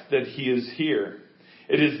object that he is here.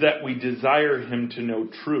 It is that we desire him to know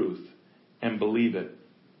truth and believe it.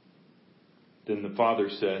 Then the father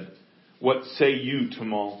said, "What say you,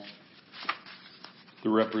 Tamal?" The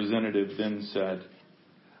representative then said,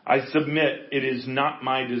 "I submit it is not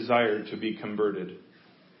my desire to be converted.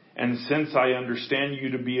 And since I understand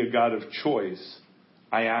you to be a God of choice,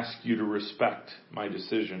 I ask you to respect my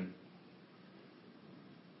decision."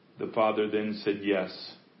 The father then said,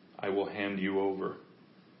 "Yes, I will hand you over."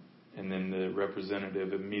 And then the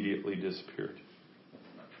representative immediately disappeared.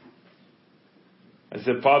 I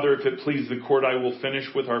said, "Father, if it please the court, I will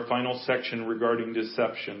finish with our final section regarding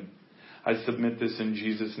deception. I submit this in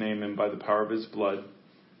Jesus' name and by the power of his blood."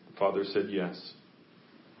 The father said, "Yes."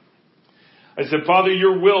 I said, "Father,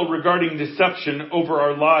 your will regarding deception over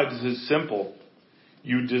our lives is simple.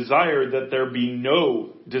 You desire that there be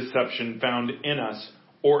no deception found in us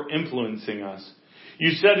or influencing us.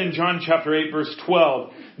 You said in John chapter 8, verse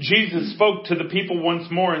 12, Jesus spoke to the people once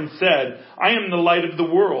more and said, 'I am the light of the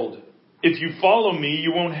world. If you follow me,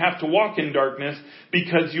 you won't have to walk in darkness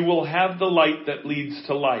because you will have the light that leads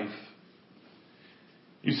to life.'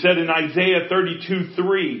 You said in Isaiah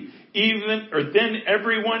 32:3, then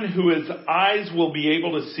everyone who has eyes will be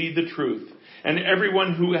able to see the truth, and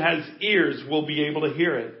everyone who has ears will be able to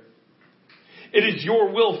hear it. It is your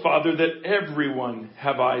will, Father, that everyone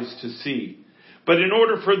have eyes to see. But in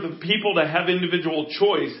order for the people to have individual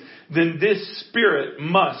choice, then this spirit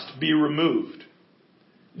must be removed.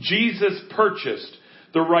 Jesus purchased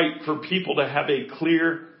the right for people to have a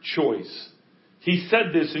clear choice. He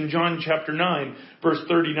said this in John chapter 9, verse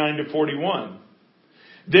 39 to 41.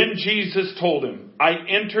 Then Jesus told him, 'I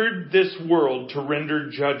entered this world to render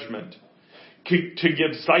judgment, to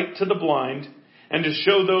give sight to the blind, and to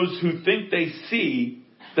show those who think they see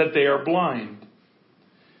that they are blind.'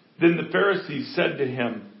 Then the Pharisees said to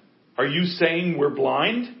him, 'Are you saying we're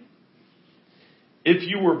blind?' 'If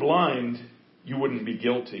you were blind, you wouldn't be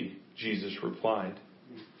guilty,' Jesus replied.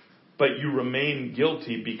 'But you remain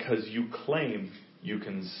guilty because you claim you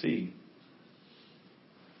can see.'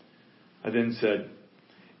 I then said,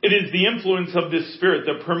 'It is the influence of this spirit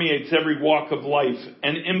that permeates every walk of life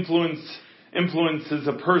and influences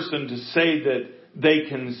a person to say that they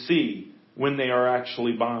can see when they are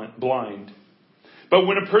actually blind. But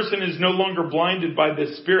when a person is no longer blinded by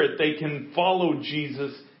this spirit, they can follow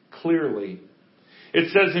Jesus clearly.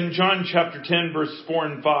 It says in John chapter 10, verse 4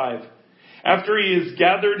 and 5, 'After he has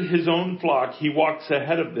gathered his own flock, he walks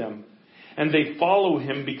ahead of them, and they follow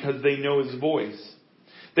him because they know his voice.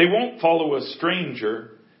 They won't follow a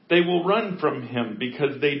stranger. They will run from him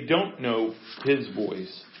because they don't know his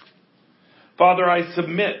voice.' Father, I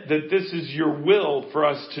submit that this is your will for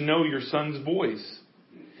us to know your Son's voice.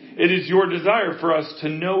 It is your desire for us to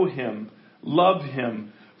know him, love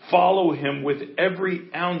him, follow him with every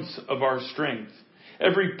ounce of our strength,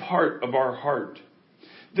 every part of our heart.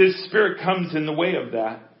 This spirit comes in the way of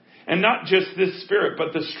that. And not just this spirit,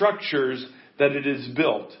 but the structures that it is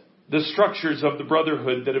built. The structures of the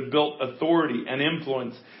brotherhood that have built authority and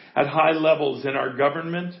influence at high levels in our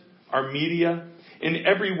government, our media, in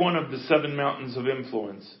every one of the 7 mountains of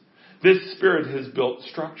influence. This spirit has built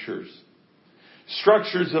structures.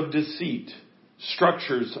 Structures of deceit.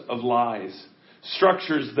 Structures of lies.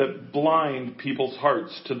 Structures that blind people's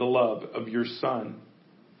hearts to the love of your Son.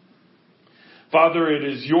 Father, it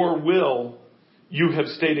is your will. You have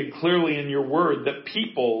stated clearly in your word that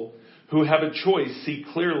people who have a choice see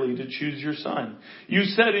clearly to choose your Son. You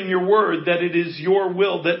said in your word that it is your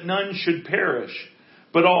will that none should perish,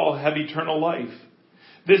 but all have eternal life.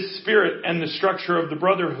 This spirit and the structure of the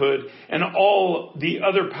brotherhood and all the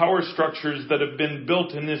other power structures that have been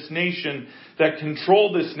built in this nation that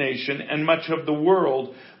control this nation and much of the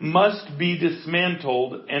world must be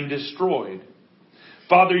dismantled and destroyed.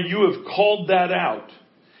 Father, you have called that out.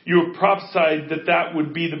 You have prophesied that that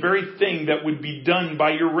would be the very thing that would be done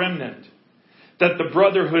by your remnant. That the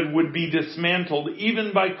brotherhood would be dismantled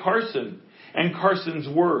even by Carson and Carson's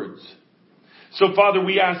words. So, Father,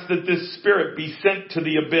 we ask that this spirit be sent to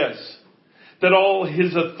the abyss, that all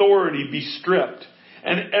his authority be stripped,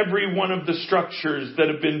 and every one of the structures that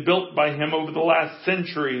have been built by him over the last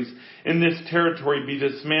centuries in this territory be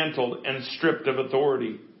dismantled and stripped of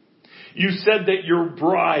authority. You said that your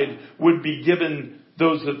bride would be given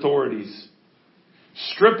those authorities.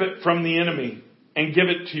 Strip it from the enemy and give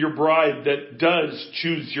it to your bride that does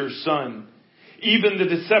choose your son. Even the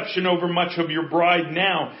deception over much of your bride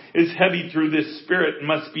now is heavy through this spirit and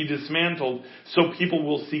must be dismantled so people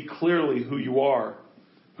will see clearly who you are,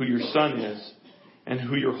 who your son is, and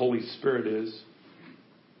who your Holy Spirit is.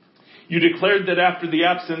 You declared that after the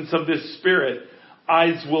absence of this spirit,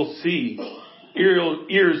 eyes will see,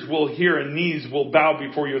 ears will hear, and knees will bow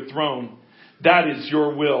before your throne. That is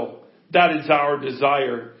your will. That is our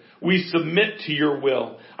desire. We submit to your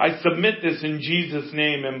will. I submit this in Jesus'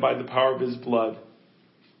 name and by the power of his blood.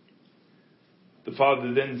 The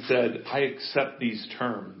Father then said, I accept these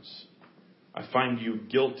terms. I find you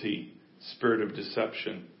guilty, spirit of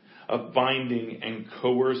deception, of binding and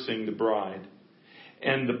coercing the bride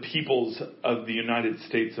and the peoples of the United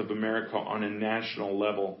States of America on a national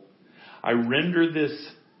level. I render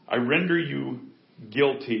you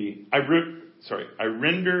guilty. I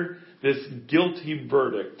render this guilty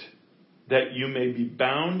verdict that you may be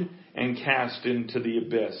bound and cast into the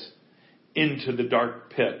abyss, into the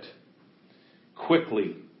dark pit.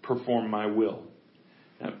 Quickly perform my will.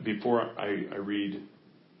 Now, before I read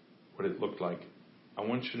what it looked like, I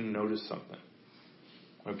want you to notice something.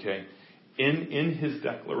 Okay? In his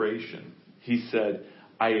declaration, he said,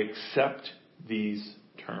 I accept these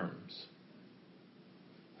terms.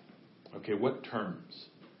 Okay, what terms?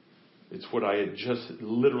 It's what I had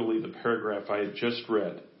literally the paragraph I had just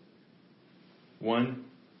read. One,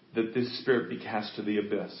 that this spirit be cast to the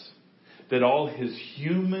abyss. That all his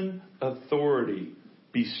human authority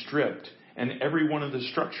be stripped, and every one of the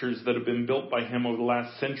structures that have been built by him over the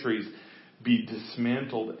last centuries be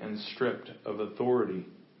dismantled and stripped of authority.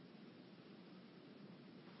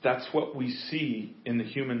 That's what we see in the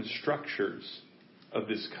human structures of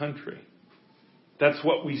this country. That's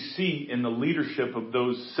what we see in the leadership of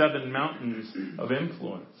those 7 mountains of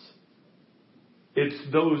influence.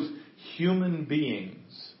 It's those human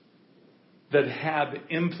beings that have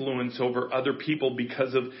influence over other people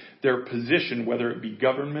because of their position, whether it be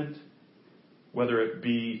government, whether it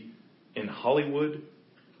be in Hollywood,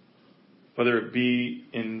 whether it be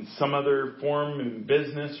in some other form in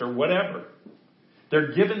business or whatever.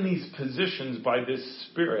 They're given these positions by this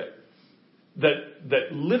spirit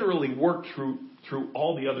that literally work through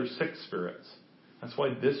all the other 6 spirits. That's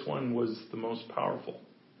why this one was the most powerful.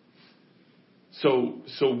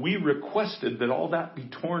 So we requested that all that be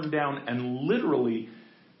torn down and literally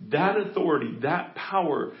that authority, that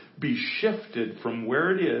power be shifted from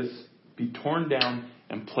where it is, be torn down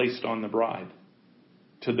and placed on the bride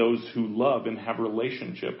to those who love and have a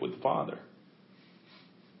relationship with the Father.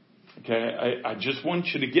 Okay, I just want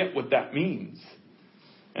you to get what that means.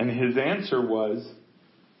 And his answer was,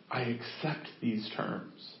 I accept these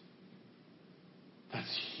terms.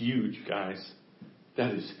 That's huge, guys.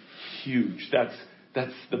 That is huge. That's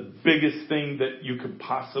the biggest thing that you could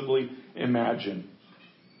possibly imagine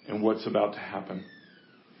in what's about to happen.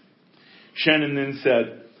 Shannon then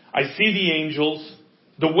said, I see the angels,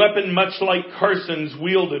 the weapon much like Carson's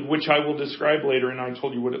wielded, which I will describe later, and I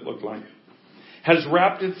told you what it looked like, has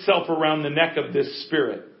wrapped itself around the neck of this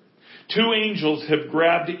spirit. 2 angels have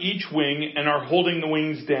grabbed each wing and are holding the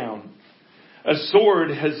wings down. A sword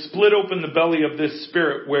has split open the belly of this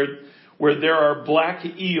spirit where there are black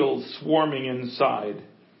eels swarming inside.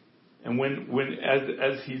 And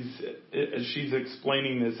as she's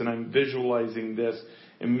explaining this and I'm visualizing this,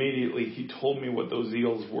 immediately he told me what those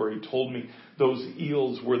eels were. He told me those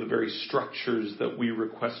eels were the very structures that we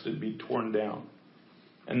requested be torn down.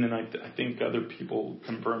 And then I think other people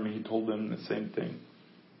confirmed me. He told them the same thing.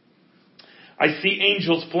 I see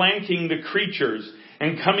angels flanking the creatures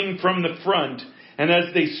and coming from the front. And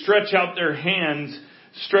as they stretch their hands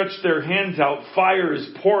out, fire is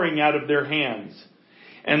pouring out of their hands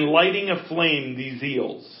and lighting aflame these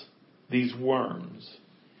eels, these worms.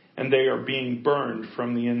 And they are being burned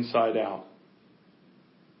from the inside out.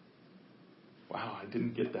 Wow, I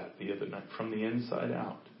didn't get that the other night. From the inside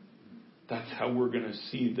out. That's how we're going to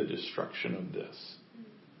see the destruction of this.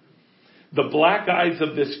 The black eyes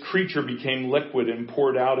of this creature became liquid and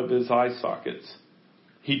poured out of his eye sockets.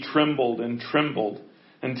 He trembled and trembled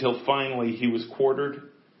until finally he was quartered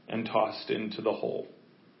and tossed into the hole.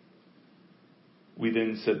 We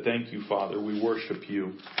then said, thank you, Father. We worship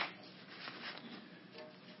you.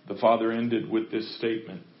 The Father ended with this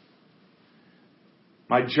statement.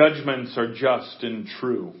 My judgments are just and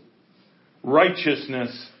true.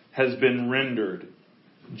 Righteousness has been rendered.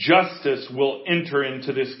 Justice will enter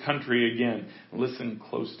into this country again. Listen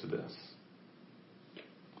close to this.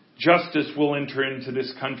 Justice will enter into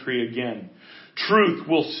this country again. Truth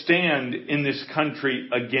will stand in this country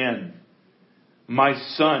again. My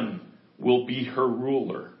son will be her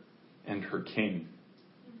ruler and her king.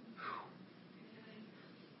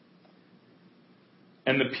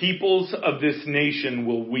 And the peoples of this nation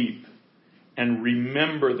will weep and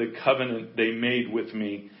remember the covenant they made with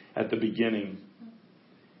me at the beginning,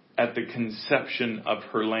 at the conception of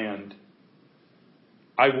her land.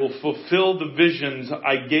 I will fulfill the visions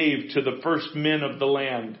I gave to the first men of the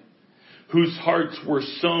land, whose hearts were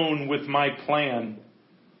sown with my plan,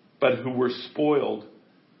 but who were spoiled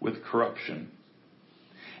with corruption,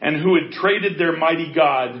 and who had traded their mighty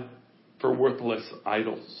God for worthless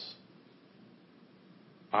idols.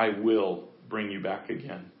 I will bring you back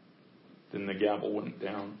again. Then the gavel went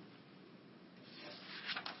down.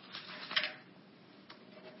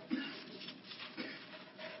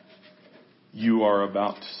 You are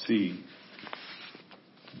about to see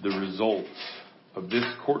the results of this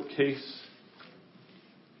court case,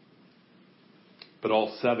 but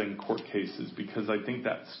all 7 court cases, because I think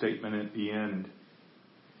that statement at the end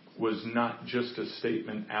was not just a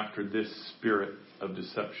statement after this spirit of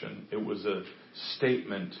deception. It was a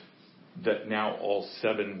statement that now all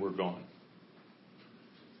 7 were gone.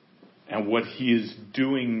 And what he is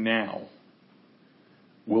doing now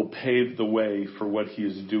will pave the way for what he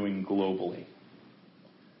is doing globally.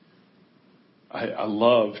 I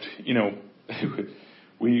loved,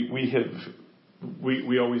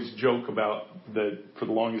 we always joke about that. For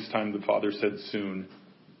the longest time, the Father said soon,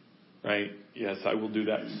 right? Yes, I will do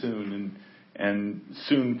that soon. And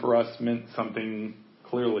soon for us meant something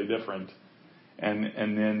clearly different.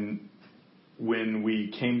 And then when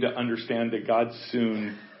we came to understand that God's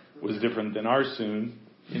soon was different than our soon,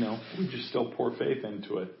 we just still pour faith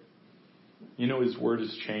into it. His word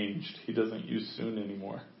has changed. He doesn't use soon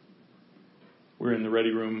anymore. We're in the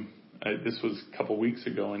ready room. This was a couple weeks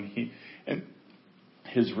ago, and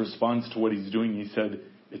his response to what he's doing, he said,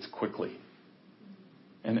 "It's quickly."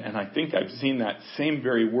 And I think I've seen that same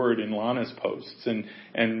very word in Lana's posts and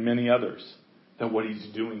many others, that what he's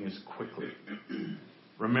doing is quickly.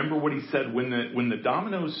 Remember what he said, when the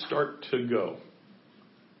dominoes start to go.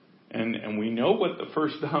 And we know what the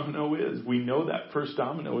first domino is. We know that first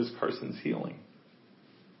domino is Carson's healing.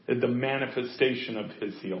 The manifestation of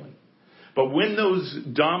his healing. But when those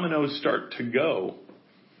dominoes start to go,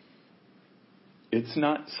 it's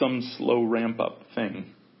not some slow ramp up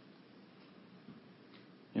thing.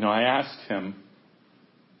 I asked him,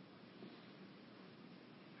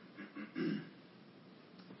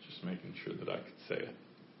 just making sure that I could say it.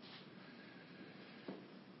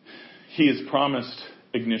 He has promised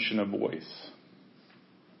Ignition a voice.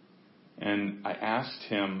 And I asked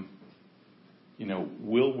him,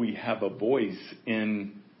 will we have a voice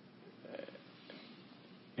in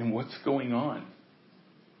what's going on?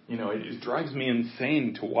 It drives me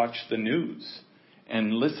insane to watch the news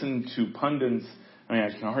and listen to pundits. I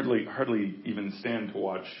can hardly even stand to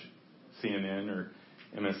watch CNN or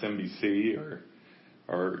MSNBC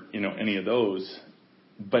or any of those.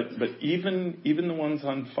 But even the ones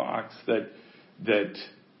on Fox that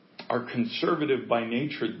are conservative by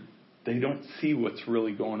nature, they don't see what's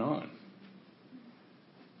really going on.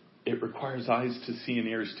 It requires eyes to see and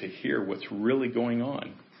ears to hear what's really going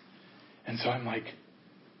on. And so I'm like,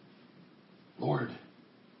 Lord,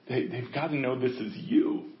 they've got to know this is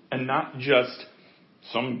you and not just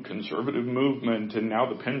some conservative movement, and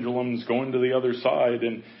now the pendulum's going to the other side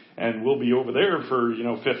and we'll be over there for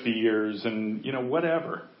 50 years and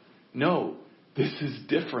whatever. No, this is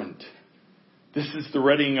different. This is the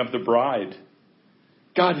readying of the bride.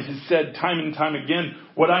 God has said time and time again,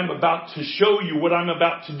 what I'm about to show you, what I'm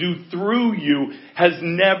about to do through you has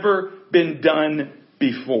never been done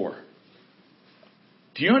before.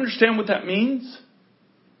 Do you understand what that means?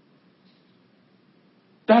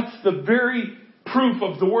 That's the very proof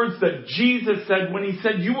of the words that Jesus said when he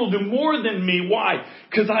said, you will do more than me. Why?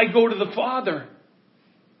 Because I go to the Father.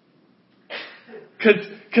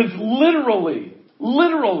 Because literally,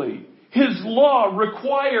 his law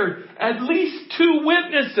required at least 2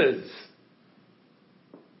 witnesses.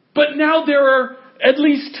 But now there are at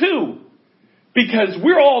least 2. Because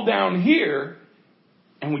we're all down here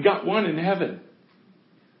and we got one in heaven.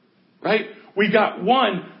 Right? We got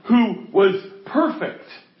one who was perfect.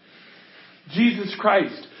 Jesus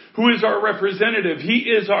Christ, who is our representative. He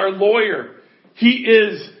is our lawyer.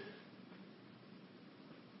 He's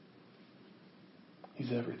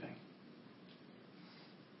everything.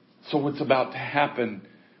 So what's about to happen,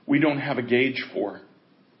 we don't have a gauge for.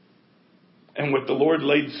 And what the Lord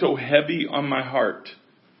laid so heavy on my heart,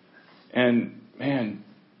 and man,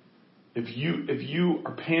 if you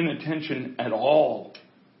are paying attention at all,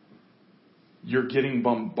 you're getting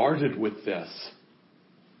bombarded with this.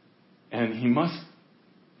 And He must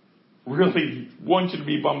really want you to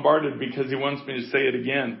be bombarded because He wants me to say it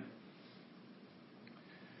again.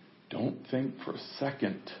 Don't think for a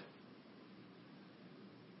second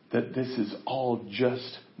that this is all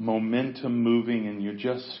just momentum moving and you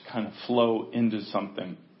just kind of flow into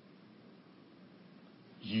something.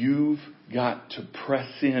 You've got to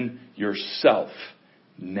press in yourself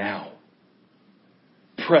now.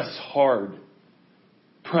 Press hard.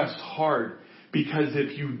 Press hard. Because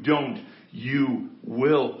if you don't, you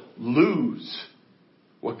will lose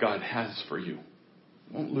what God has for you.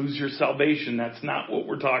 You won't lose your salvation. That's not what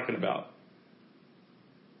we're talking about.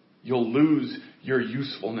 You'll lose your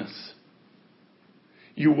usefulness.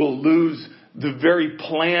 You will lose the very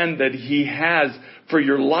plan that He has for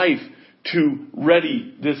your life to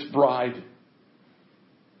ready this bride.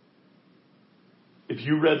 If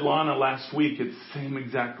you read Lana last week, it's the same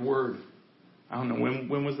exact word. I don't know,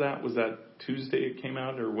 when was that? Was that Tuesday it came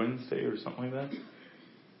out, or Wednesday or something like that?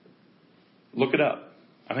 Look it up.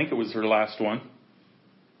 I think it was her last one.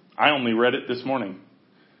 I only read it this morning.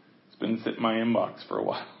 It's been sitting in my inbox for a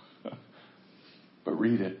while. But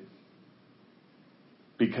read it.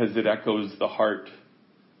 Because it echoes the heart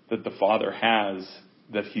that the Father has,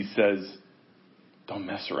 that He says, don't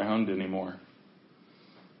mess around anymore.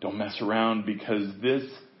 Don't mess around, because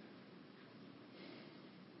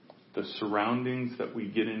the surroundings that we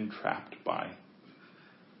get entrapped by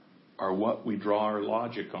are what we draw our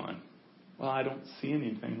logic on. Well, I don't see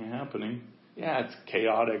anything happening. Yeah, it's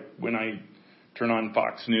chaotic when I turn on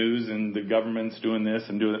Fox News and the government's doing this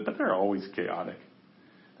and doing that, but they're always chaotic.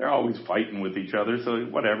 They're always fighting with each other, so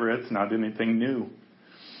whatever, it's not anything new.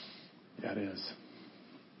 Yeah, it is.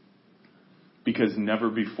 Because never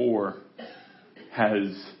before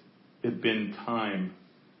has it been time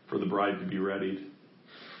for the bride to be readied.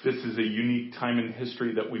 This is a unique time in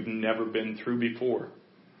history that we've never been through before.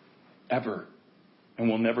 Ever. And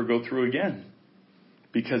we'll never go through again.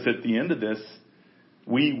 Because at the end of this,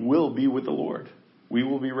 we will be with the Lord. We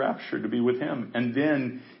will be raptured to be with Him. And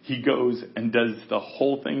then He goes and does the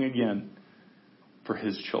whole thing again for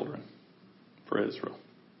His children, for Israel.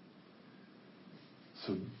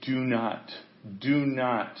 So do not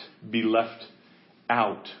be left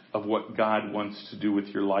out of what God wants to do with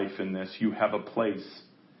your life in this. You have a place.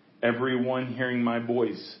 Everyone hearing my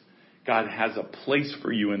voice, God has a place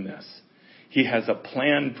for you in this. He has a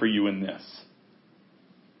plan for you in this.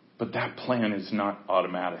 But that plan is not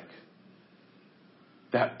automatic.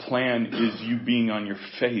 That plan is you being on your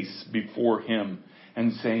face before Him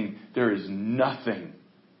and saying, there is nothing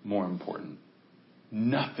more important.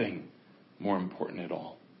 Nothing more important at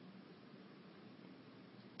all.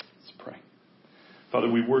 Let's pray.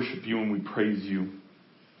 Father, we worship You and we praise You.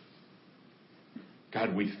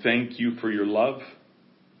 God, we thank You for Your love.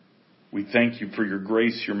 We thank You for Your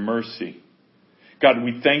grace, Your mercy. God,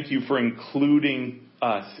 we thank You for including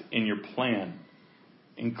us in Your plan,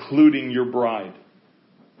 including Your bride.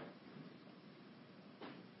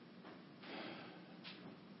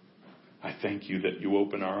 I thank You that You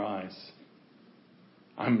open our eyes.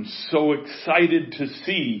 I'm so excited to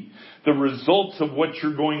see the results of what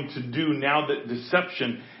You're going to do now that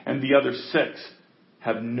deception and the other six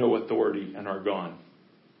have no authority and are gone.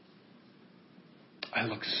 I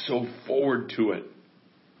look so forward to it.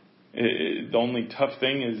 The only tough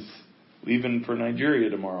thing is leaving for Nigeria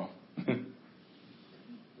tomorrow.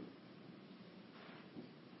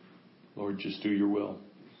 Lord, just do Your will.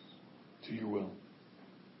 Do Your will.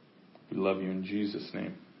 We love You in Jesus'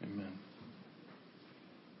 name. Amen.